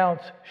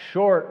accounts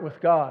short with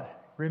God.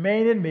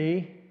 Remain in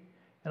me,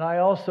 and I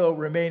also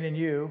remain in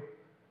you.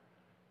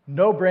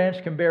 No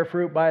branch can bear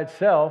fruit by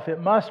itself. It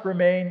must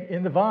remain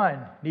in the vine.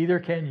 Neither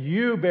can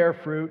you bear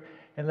fruit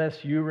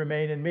unless you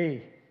remain in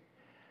me.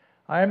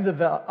 I am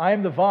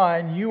the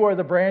vine, you are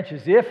the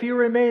branches. If you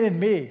remain in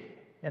me,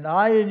 and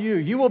I in you,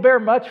 you will bear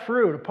much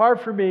fruit.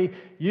 Apart from me,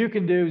 you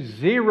can do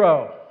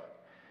zero.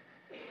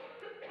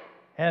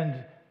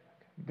 And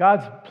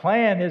God's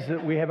plan is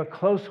that we have a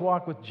close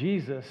walk with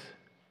Jesus.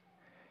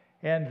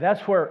 And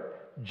that's where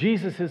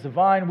Jesus is the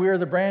vine, we are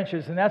the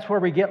branches, and that's where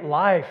we get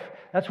life.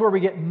 That's where we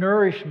get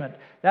nourishment.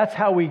 That's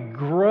how we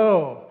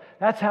grow.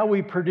 That's how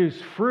we produce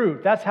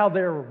fruit. That's how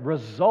there are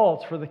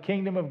results for the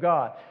kingdom of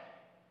God,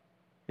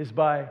 is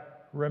by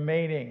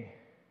remaining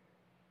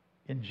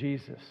in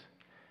Jesus,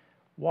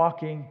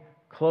 walking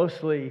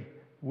closely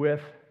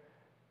with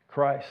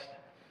Christ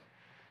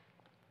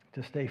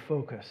to stay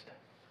focused.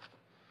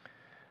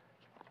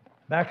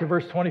 Back to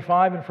verse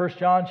 25 in 1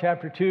 John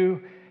chapter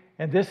 2.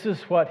 And this is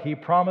what He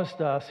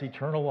promised us,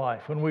 eternal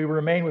life. When we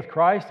remain with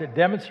Christ, it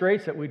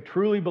demonstrates that we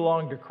truly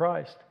belong to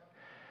Christ.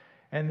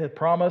 And the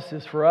promise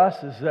is for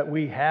us is that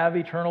we have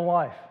eternal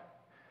life.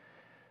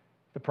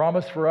 The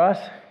promise for us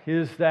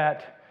is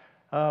that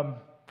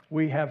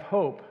we have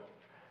hope,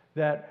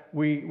 that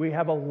we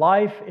have a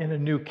life in a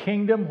new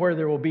kingdom where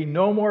there will be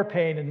no more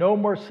pain and no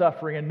more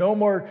suffering and no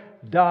more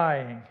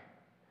dying,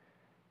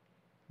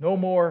 no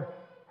more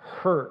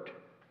hurt.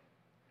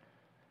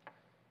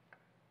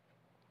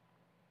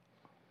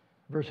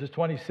 Verses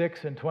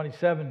 26 and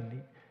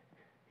 27,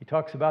 he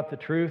talks about the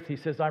truth. He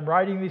says, I'm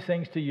writing these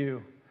things to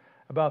you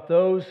about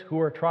those who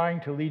are trying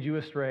to lead you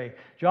astray.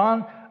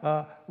 John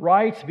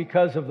writes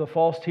because of the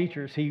false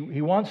teachers.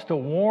 He wants to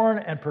warn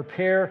and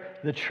prepare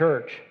the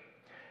church.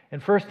 In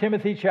 1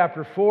 Timothy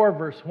chapter 4,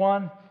 verse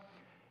 1,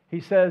 he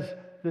says,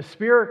 the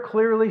Spirit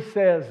clearly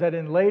says that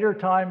in later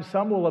times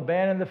some will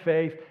abandon the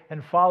faith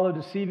and follow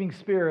deceiving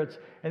spirits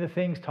and the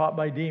things taught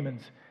by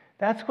demons.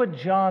 That's what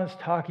John is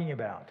talking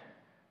about.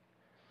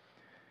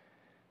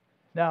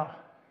 Now,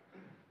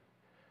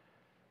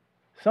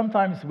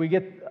 sometimes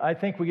I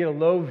think we get a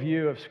low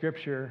view of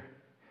Scripture,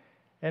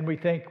 and we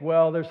think,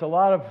 well, there's a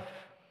lot of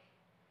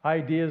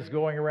ideas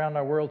going around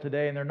our world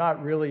today, and they're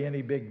not really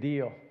any big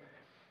deal.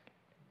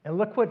 And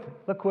look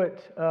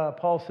what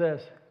Paul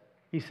says.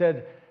 He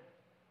said,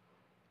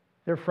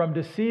 they're from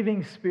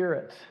deceiving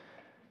spirits.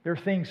 They're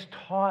things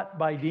taught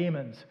by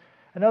demons.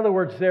 In other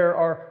words, there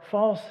are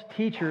false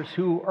teachers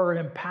who are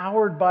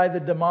empowered by the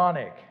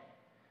demonic.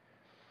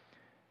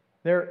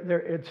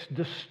 It's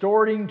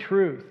distorting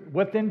truth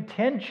with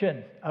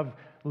intention of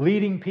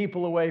leading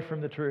people away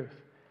from the truth.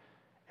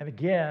 And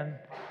again,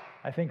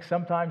 I think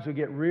sometimes we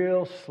get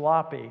real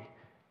sloppy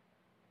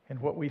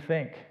in what we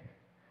think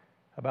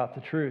about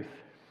the truth.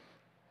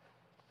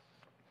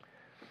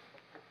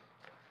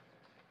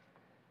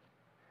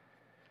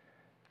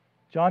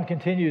 John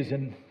continues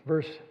in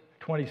verse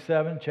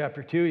 27,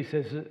 chapter 2. He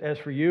says, "As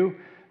for you,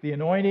 the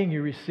anointing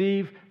you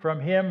receive from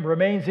Him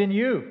remains in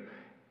you,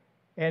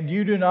 and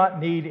you do not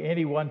need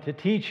anyone to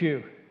teach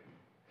you."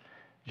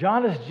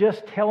 John is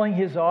just telling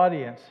his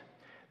audience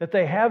that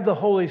they have the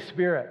Holy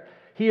Spirit.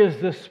 He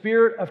is the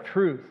Spirit of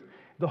truth.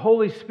 The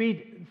Holy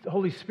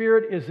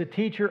Spirit is the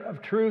teacher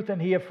of truth,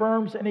 and He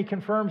affirms and He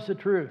confirms the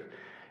truth.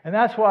 And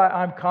that's why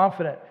I'm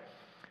confident.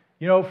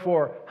 You know,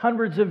 for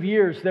hundreds of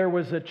years, there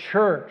was a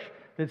church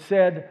that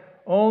said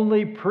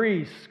only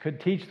priests could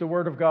teach the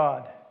Word of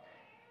God,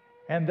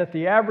 and that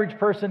the average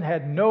person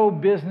had no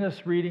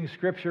business reading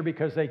Scripture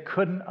because they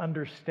couldn't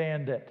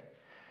understand it.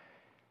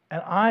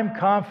 And I'm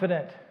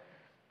confident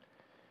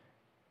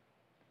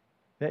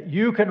that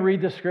you can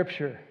read the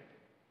Scripture,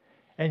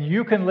 and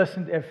you can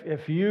listen.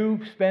 If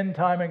you spend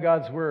time in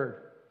God's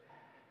Word,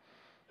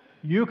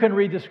 you can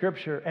read the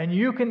Scripture, and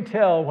you can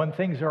tell when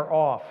things are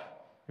off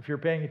if you're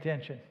paying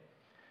attention.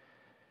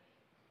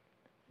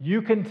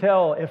 You can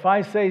tell if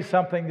I say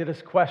something that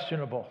is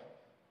questionable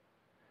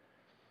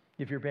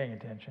if you're paying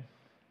attention.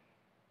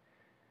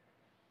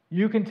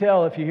 You can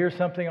tell if you hear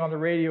something on the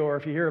radio or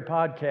if you hear a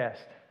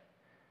podcast.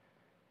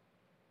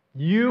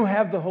 You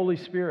have the Holy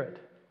Spirit.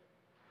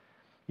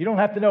 You don't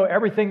have to know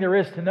everything there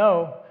is to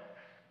know,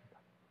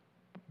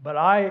 but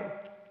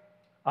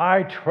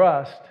I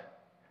trust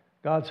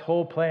God's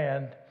whole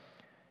plan,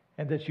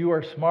 and that you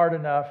are smart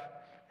enough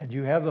and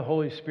you have the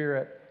Holy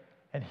Spirit,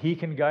 and He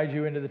can guide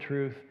you into the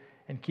truth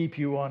and keep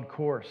you on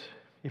course.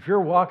 If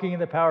you're walking in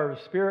the power of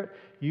the Spirit,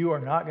 you are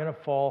not going to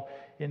fall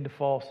into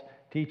false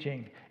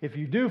teaching. If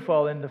you do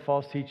fall into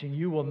false teaching,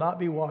 you will not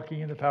be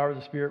walking in the power of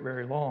the Spirit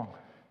very long.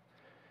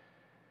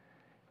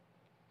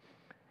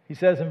 He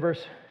says in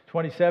verse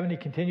 27, he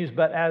continues,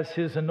 "But as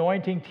His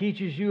anointing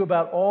teaches you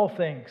about all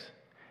things,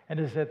 and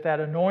is that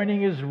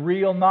anointing is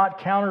real, not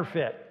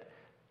counterfeit."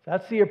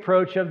 That's the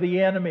approach of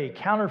the enemy,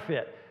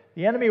 counterfeit.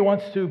 The enemy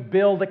wants to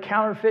build a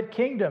counterfeit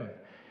kingdom.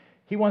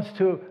 He wants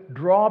to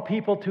draw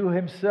people to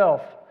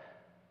himself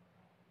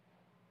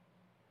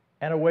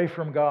and away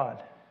from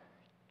God.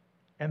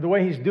 And the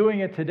way he's doing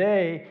it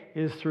today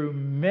is through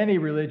many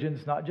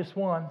religions, not just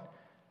one.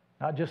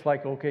 Not just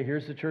like, okay,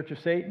 here's the Church of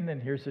Satan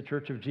and here's the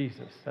Church of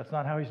Jesus. That's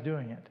not how he's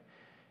doing it.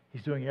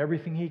 He's doing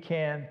everything he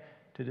can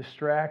to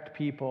distract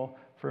people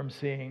from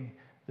seeing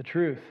the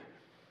truth.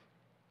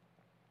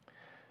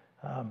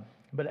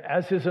 But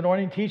as His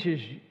anointing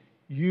teaches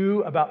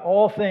you about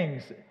all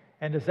things,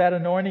 and as that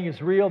anointing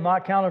is real,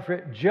 not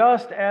counterfeit,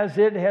 just as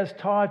it has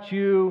taught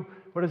you,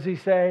 what does he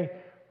say?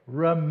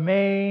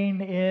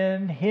 Remain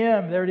in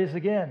Him. There it is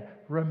again.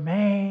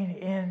 Remain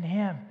in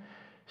Him.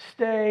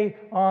 Stay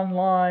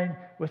online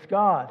with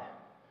God.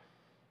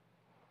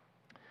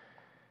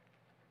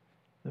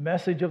 The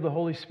message of the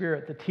Holy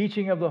Spirit, the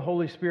teaching of the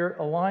Holy Spirit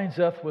aligns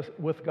us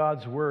with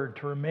God's Word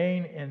to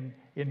remain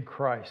in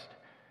Christ,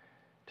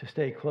 to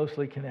stay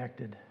closely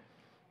connected.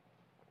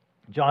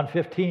 John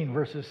 15,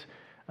 verses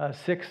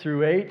 6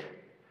 through 8.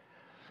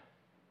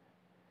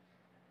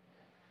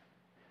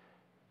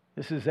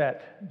 This is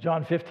that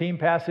John 15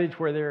 passage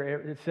where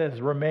it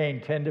says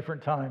remain 10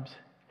 different times.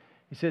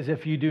 He says,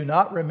 "If you do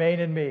not remain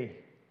in me,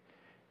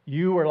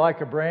 you are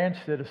like a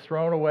branch that is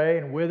thrown away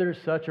and withers.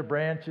 Such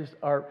branches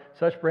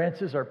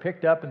are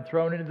picked up and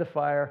thrown into the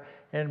fire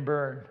and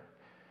burned."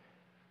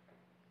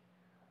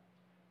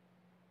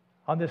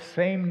 On this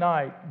same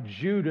night,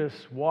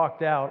 Judas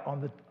walked out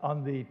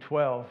on the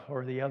 12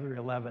 or the other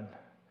 11.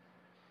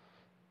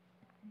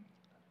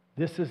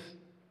 This is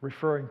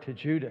referring to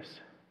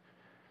Judas.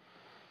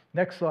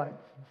 Next slide.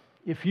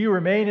 "If you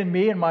remain in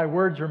me and my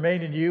words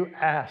remain in you,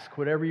 ask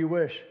whatever you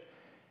wish,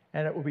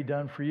 and it will be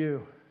done for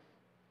you."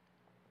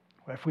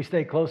 If we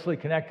stay closely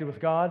connected with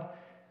God,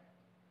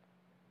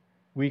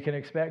 we can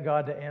expect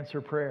God to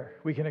answer prayer.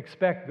 We can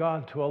expect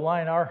God to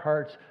align our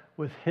hearts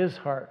with His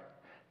heart.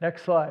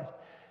 Next slide.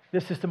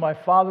 "This is to my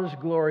Father's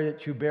glory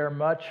that you bear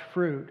much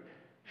fruit,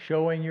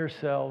 showing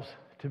yourselves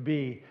to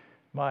be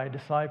my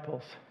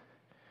disciples."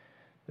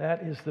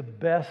 That is the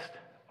best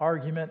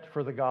argument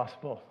for the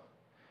gospel,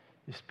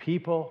 is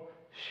people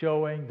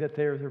showing that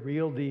they're the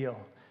real deal.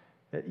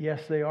 That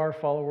yes, they are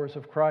followers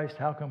of Christ.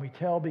 How can we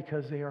tell?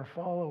 Because they are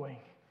following.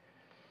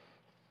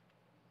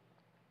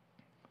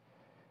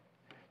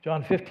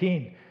 John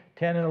 15,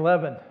 10 and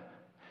 11.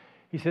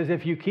 He says,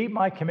 "If you keep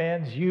my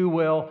commands, you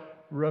will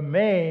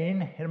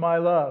remain in my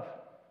love,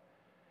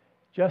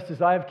 just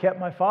as I have kept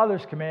my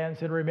Father's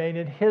commands and remain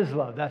in His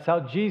love." That's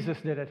how Jesus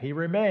did it. He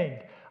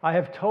remained. "I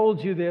have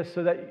told you this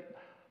so that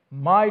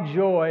my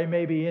joy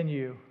may be in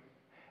you,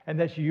 and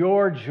that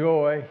your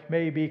joy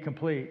may be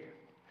complete."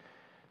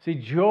 See,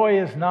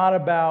 joy is not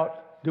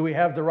about, do we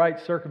have the right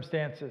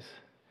circumstances?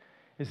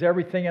 Is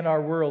everything in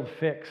our world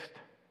fixed?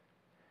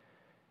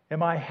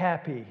 Am I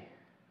happy?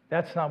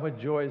 That's not what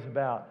joy is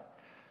about.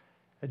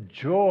 A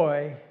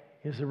joy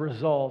is a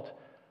result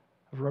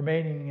of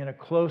remaining in a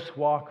close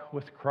walk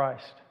with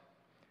Christ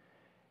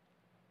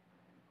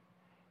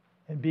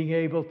and being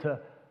able to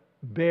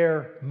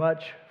bear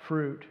much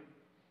fruit.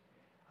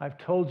 I've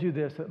told you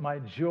this, that my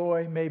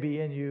joy may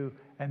be in you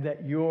and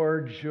that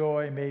your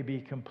joy may be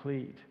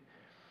complete.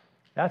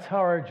 That's how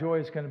our joy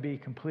is going to be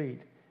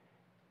complete.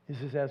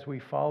 This is as we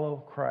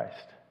follow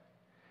Christ,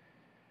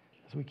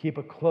 as we keep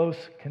a close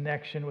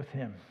connection with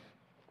Him.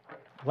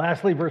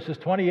 Lastly, verses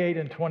 28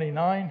 and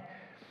 29,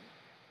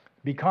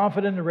 be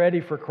confident and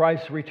ready for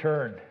Christ's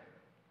return.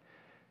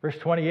 Verse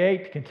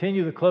 28, to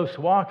continue the close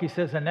walk, he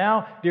says, and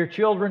now, dear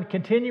children,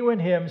 continue in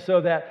Him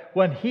so that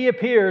when He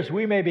appears,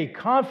 we may be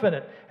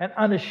confident and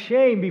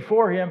unashamed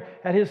before Him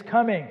at His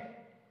coming.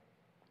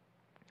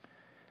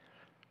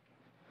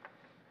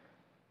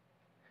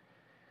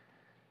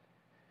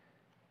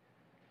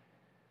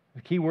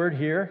 The key word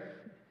here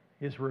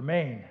is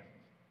remain.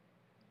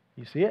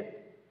 You see it?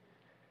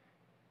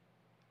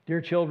 Dear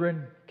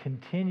children,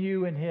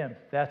 continue in Him.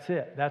 That's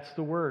it. That's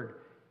the word.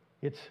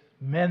 It's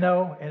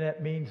meno, and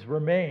it means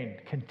remain.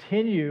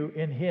 Continue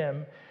in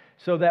Him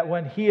so that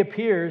when He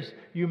appears,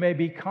 you may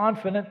be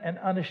confident and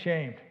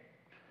unashamed.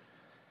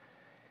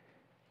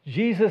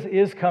 Jesus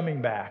is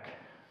coming back.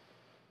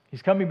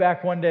 He's coming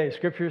back one day.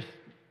 Scriptures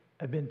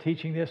have been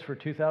teaching this for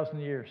 2,000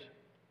 years.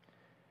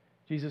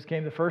 Jesus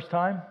came the first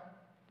time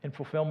in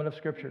fulfillment of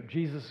Scripture.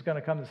 Jesus is going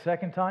to come the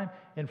second time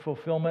in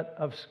fulfillment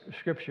of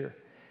Scripture.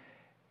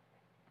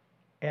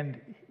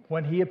 And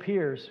when He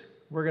appears,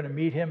 we're going to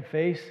meet Him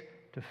face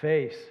to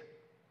face.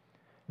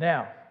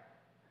 Now,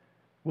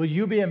 will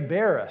you be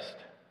embarrassed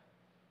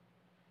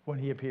when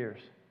He appears?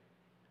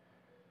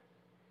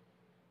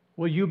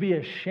 Will you be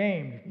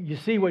ashamed? You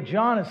see what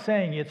John is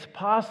saying, it's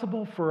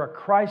possible for a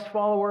Christ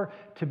follower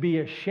to be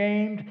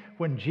ashamed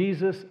when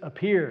Jesus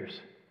appears.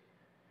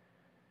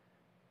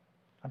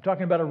 I'm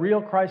talking about a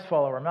real Christ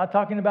follower. I'm not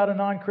talking about a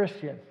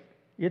non-Christian.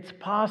 It's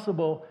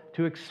possible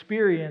to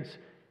experience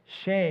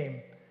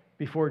shame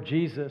before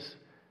Jesus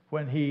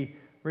when He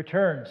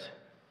returns.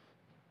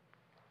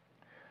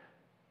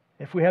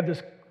 If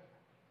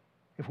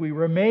we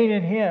remain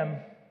in Him,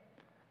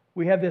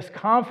 we have this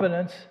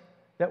confidence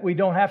that we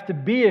don't have to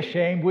be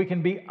ashamed. We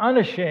can be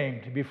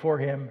unashamed before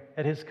Him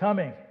at His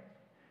coming.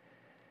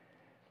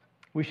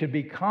 We should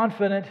be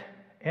confident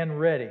and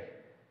ready.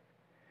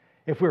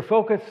 If we're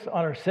focused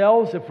on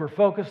ourselves, if we're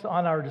focused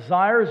on our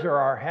desires or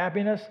our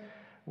happiness,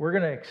 we're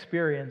going to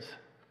experience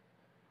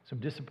some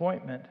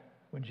disappointment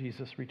when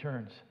Jesus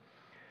returns.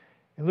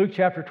 In Luke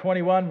chapter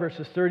 21,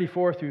 verses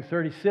 34 through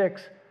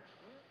 36,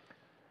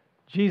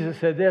 Jesus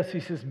said this.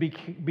 He says, be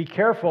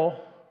careful,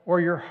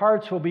 or your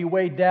hearts will be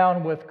weighed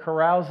down with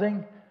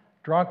carousing,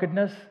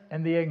 drunkenness,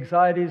 and the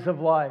anxieties of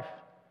life.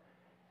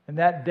 And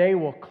that day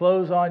will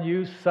close on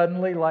you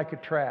suddenly like a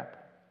trap.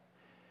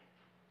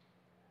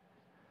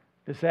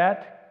 Does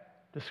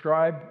that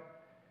describe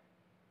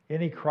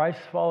any Christ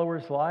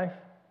follower's life?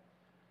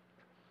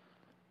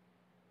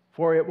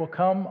 For it will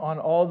come on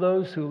all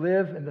those who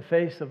live in the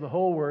face of the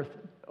whole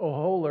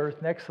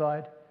earth. Next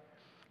slide.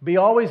 Be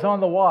always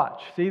on the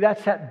watch. See,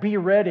 that's that be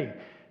ready.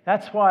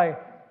 That's why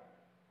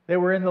they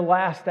were in the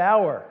last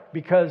hour,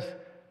 because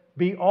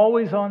be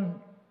always on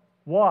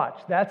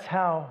watch. That's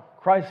how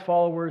Christ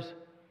followers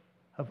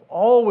have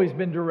always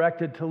been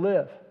directed to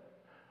live.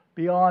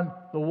 Be on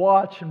the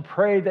watch and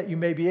pray that you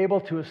may be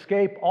able to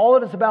escape all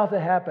that is about to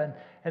happen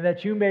and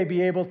that you may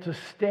be able to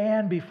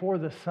stand before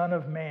the Son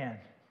of Man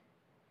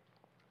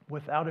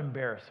without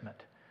embarrassment.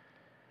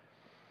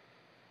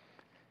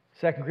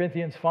 2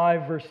 Corinthians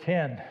 5, verse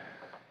 10,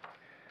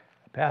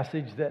 a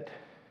passage that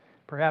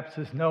perhaps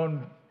is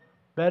known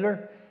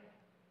better.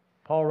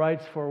 Paul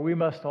writes, for we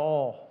must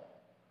all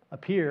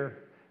appear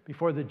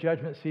before the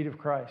judgment seat of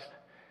Christ.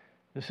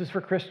 This is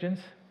for Christians.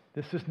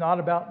 This is not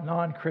about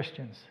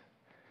non-Christians.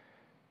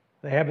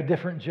 They have a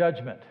different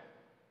judgment.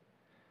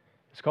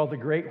 It's called the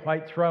Great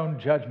White Throne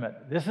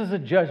Judgment. This is a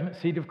judgment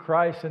seat of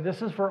Christ, and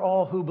this is for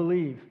all who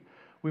believe.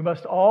 We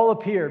must all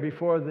appear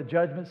before the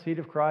judgment seat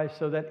of Christ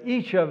so that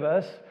each of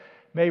us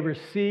may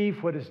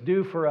receive what is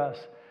due for us,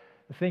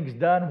 the things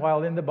done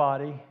while in the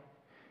body,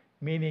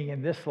 meaning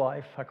in this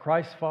life, a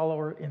Christ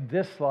follower in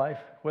this life,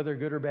 whether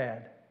good or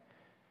bad.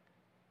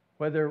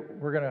 Whether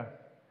we're going to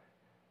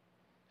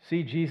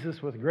see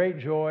Jesus with great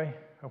joy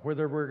or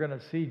whether we're going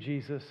to see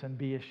Jesus and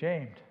be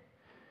ashamed.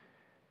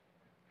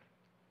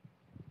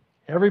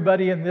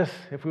 Everybody in this,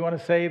 if we want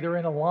to say they're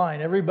in a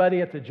line, everybody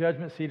at the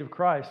judgment seat of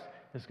Christ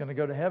is going to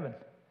go to heaven.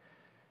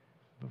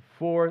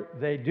 Before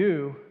they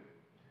do,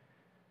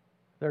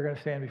 they're going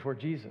to stand before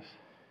Jesus.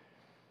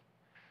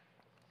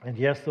 And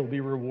yes, there'll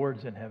be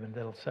rewards in heaven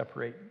that'll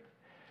separate.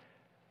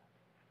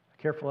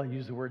 Careful, I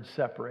use the word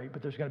separate,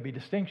 but there's going to be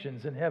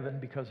distinctions in heaven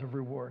because of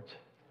rewards.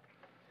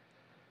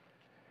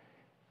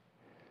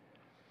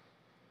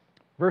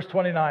 Verse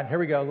 29, here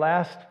we go,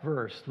 last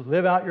verse.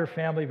 Live out your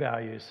family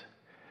values.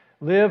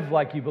 Live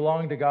like you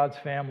belong to God's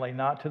family,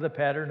 not to the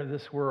pattern of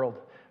this world.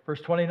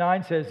 Verse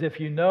 29 says, if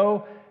you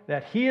know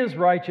that He is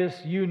righteous,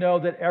 you know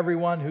that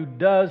everyone who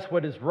does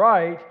what is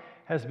right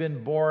has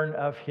been born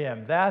of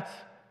Him. That's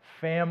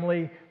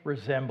family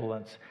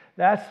resemblance.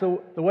 That's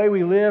the way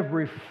we live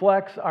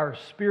reflects our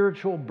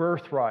spiritual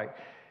birthright.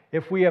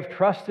 If we have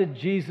trusted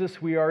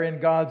Jesus, we are in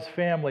God's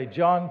family.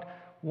 John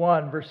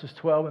 1, verses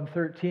 12 and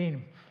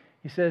 13.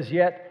 He says,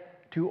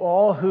 yet to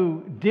all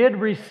who did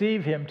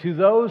receive Him, to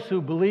those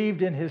who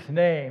believed in His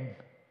name,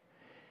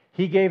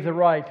 He gave the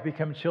right to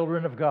become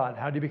children of God.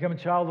 How do you become a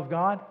child of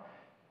God?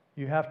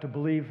 You have to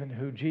believe in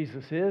who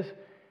Jesus is,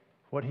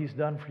 what He's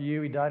done for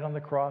you. He died on the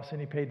cross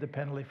and He paid the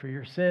penalty for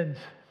your sins.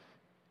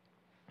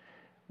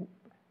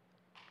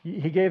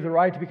 He gave the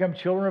right to become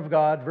children of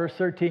God. Verse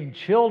 13,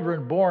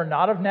 children born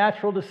not of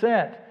natural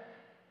descent.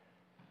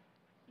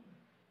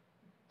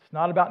 It's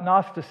not about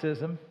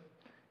Gnosticism.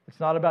 It's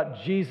not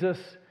about Jesus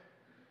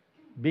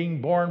being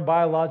born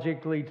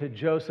biologically to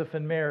Joseph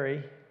and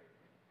Mary.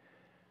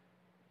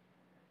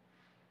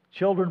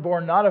 Children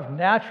born not of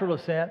natural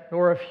descent,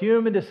 or of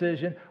human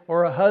decision,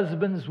 or a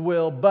husband's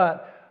will,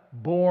 but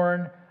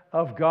born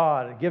of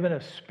God, given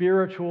a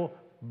spiritual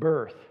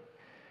birth,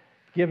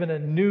 given a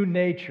new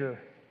nature,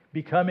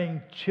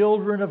 becoming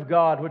children of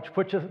God, which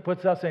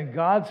puts us in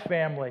God's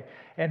family.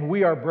 And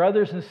we are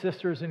brothers and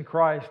sisters in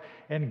Christ,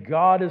 and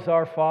God is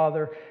our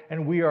Father,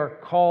 and we are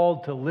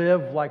called to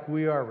live like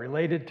we are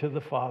related to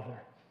the Father.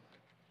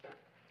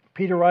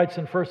 Peter writes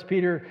in 1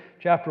 Peter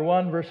chapter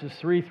 1, verses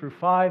 3 through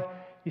 5,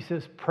 he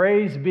says,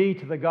 praise be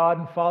to the God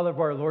and Father of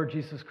our Lord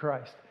Jesus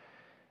Christ.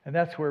 And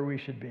that's where we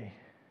should be. It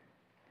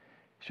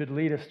should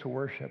lead us to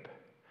worship.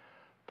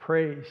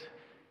 Praise.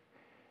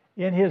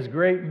 In His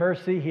great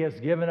mercy, He has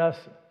given us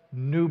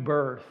new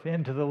birth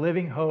into the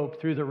living hope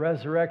through the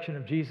resurrection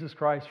of Jesus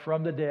Christ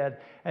from the dead,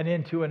 and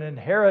into an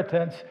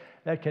inheritance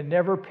that can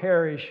never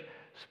perish,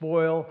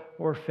 spoil,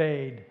 or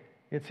fade.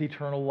 It's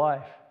eternal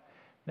life.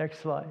 Next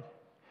slide.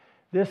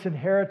 This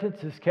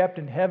inheritance is kept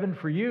in heaven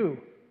for you,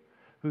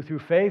 who through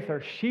faith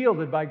are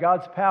shielded by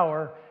God's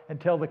power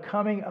until the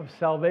coming of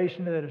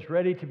salvation that is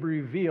ready to be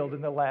revealed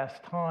in the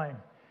last time.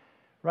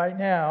 Right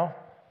now,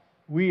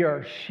 we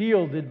are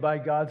shielded by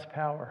God's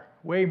power,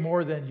 way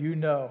more than you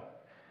know.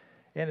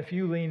 And if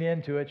you lean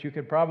into it, you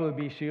could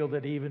probably be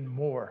shielded even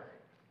more.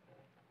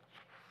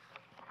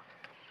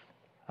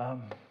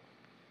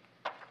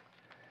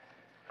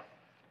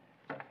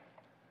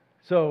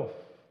 So,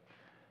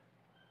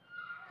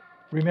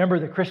 remember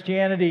that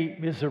Christianity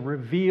is a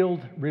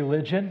revealed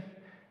religion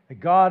that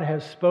God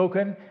has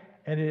spoken,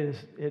 and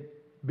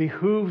it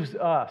behooves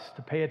us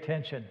to pay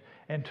attention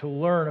and to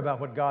learn about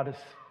what God has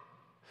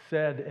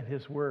said in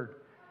His Word,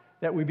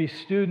 that we be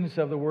students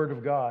of the Word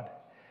of God.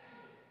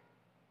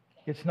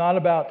 It's not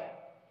about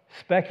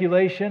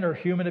speculation or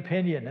human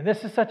opinion. And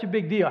this is such a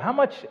big deal. How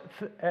much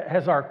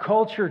has our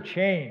culture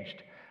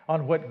changed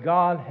on what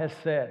God has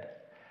said?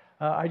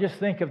 I just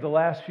think of the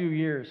last few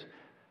years,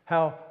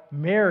 how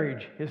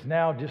marriage is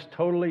now just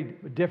totally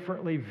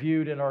differently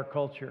viewed in our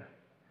culture.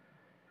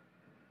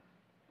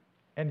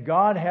 And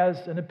God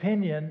has an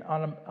opinion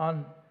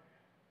on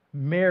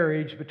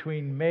marriage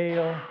between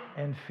male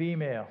and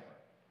female.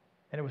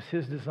 And it was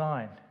His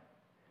design.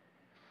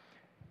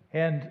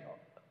 And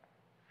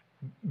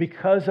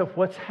because of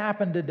what's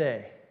happened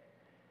today,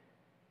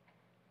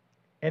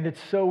 and it's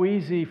so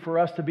easy for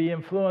us to be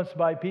influenced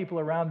by people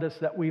around us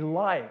that we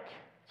like.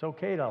 It's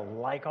okay to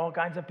like all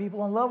kinds of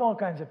people and love all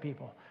kinds of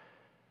people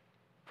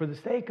for the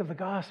sake of the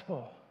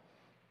gospel.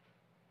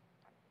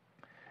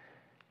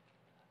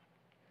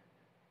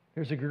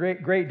 There's a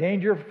great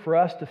danger for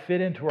us to fit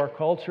into our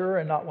culture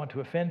and not want to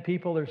offend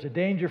people. There's a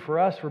danger for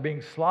us for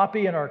being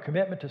sloppy in our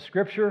commitment to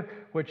Scripture,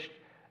 which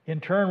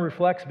in turn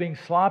reflects being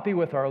sloppy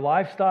with our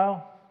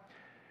lifestyle.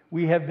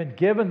 We have been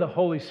given the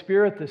Holy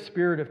Spirit, the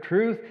Spirit of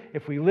truth.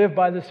 If we live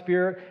by the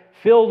Spirit,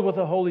 filled with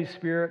the Holy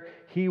Spirit,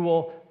 He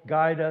will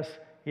guide us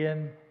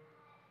into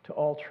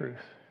all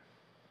truth.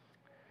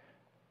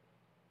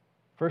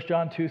 1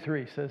 John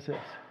 2:3 says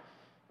this,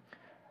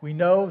 we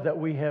know that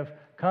we have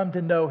come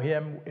to know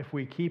Him if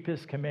we keep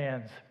His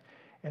commands.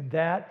 And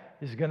that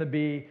is going to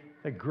be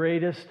the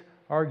greatest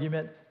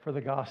argument for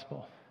the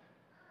gospel.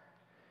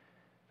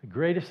 The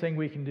greatest thing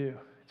we can do.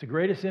 It's the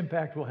greatest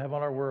impact we'll have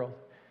on our world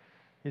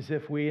is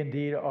if we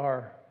indeed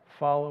are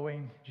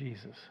following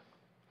Jesus.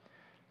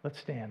 Let's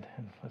stand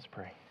and let's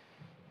pray.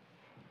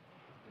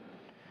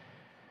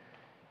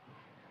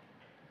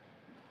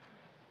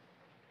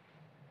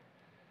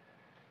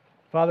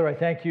 Father, I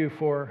thank You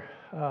for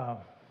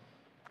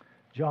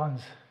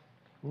John's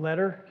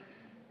letter,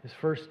 his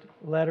first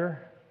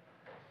letter,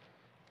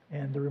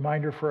 and the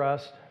reminder for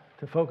us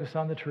to focus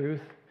on the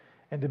truth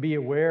and to be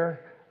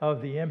aware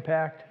of the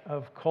impact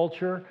of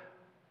culture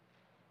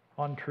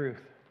on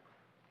truth.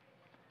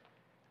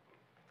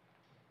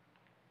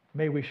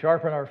 May we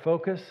sharpen our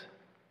focus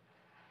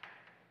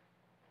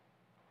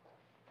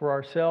for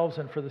ourselves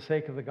and for the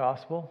sake of the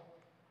gospel.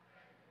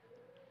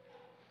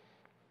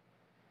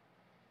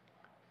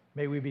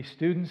 May we be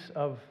students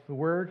of the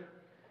Word.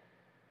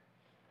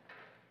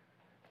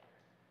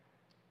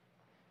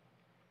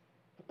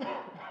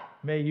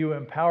 May you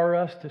empower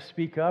us to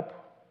speak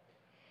up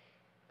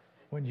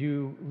when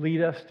you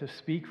lead us to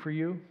speak for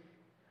you,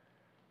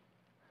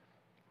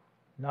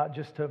 not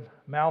just to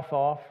mouth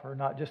off or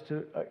not just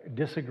to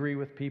disagree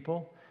with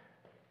people,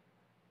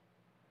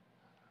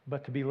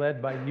 but to be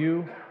led by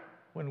you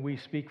when we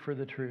speak for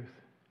the truth.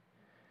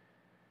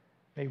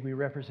 May we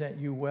represent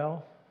you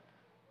well.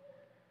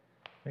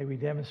 May we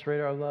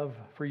demonstrate our love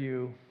for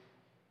you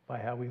by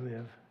how we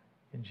live.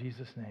 In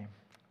Jesus' name,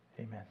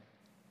 amen.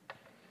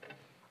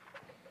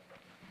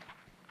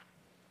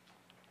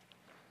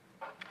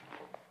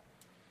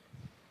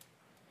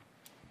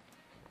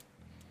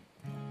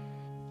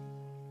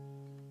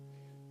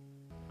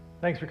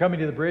 Thanks for coming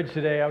to the bridge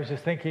today. I was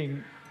just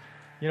thinking,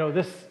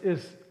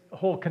 this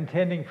whole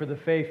contending for the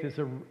faith is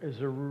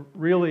a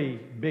really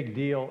big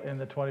deal in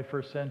the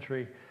 21st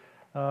century.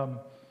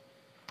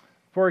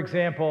 For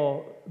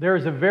example, there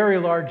is a very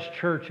large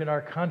church in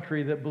our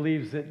country that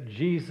believes that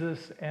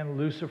Jesus and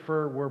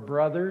Lucifer were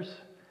brothers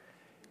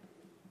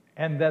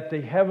and that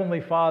the Heavenly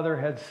Father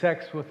had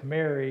sex with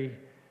Mary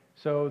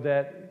so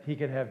that he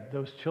could have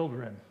those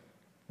children.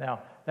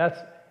 Now,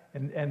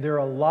 and there are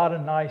a lot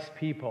of nice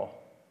people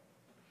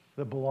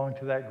that belong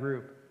to that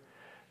group.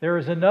 There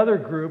is another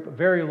group, a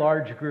very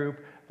large group,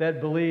 that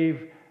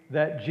believe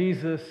that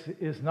Jesus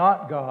is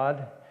not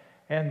God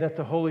and that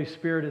the Holy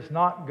Spirit is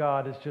not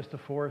God, it's just a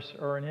force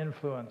or an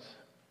influence.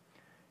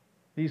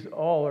 These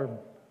all are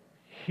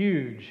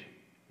huge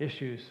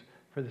issues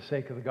for the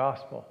sake of the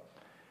gospel.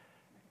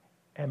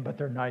 But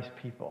they're nice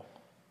people.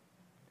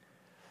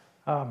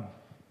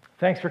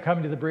 Thanks for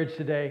coming to the bridge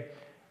today.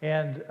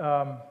 And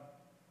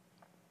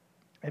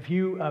if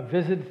you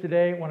visited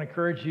today, I want to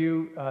encourage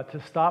you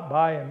to stop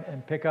by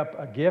and pick up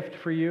a gift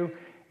for you.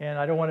 And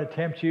I don't want to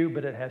tempt you,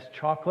 but it has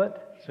chocolate,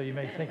 so you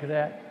may think of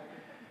that.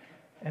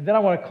 And then I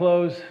want to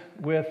close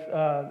with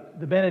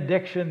the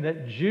benediction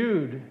that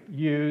Jude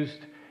used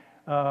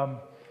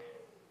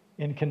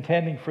in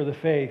contending for the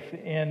faith.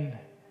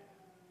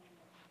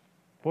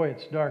 Boy,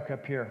 it's dark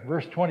up here.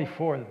 Verse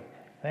 24.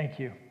 Thank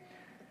you.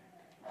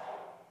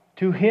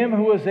 To him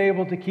who is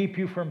able to keep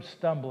you from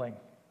stumbling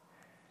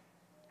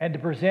and to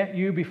present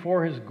you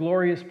before his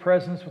glorious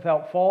presence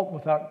without fault,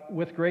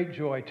 with great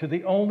joy. To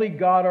the only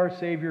God our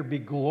Savior be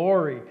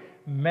glory,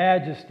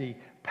 majesty,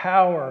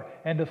 power,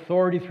 and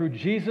authority through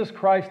Jesus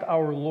Christ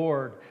our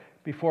Lord,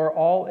 before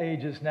all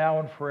ages, now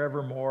and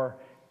forevermore.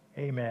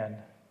 Amen.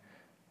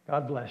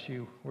 God bless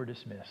you. We're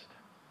dismissed.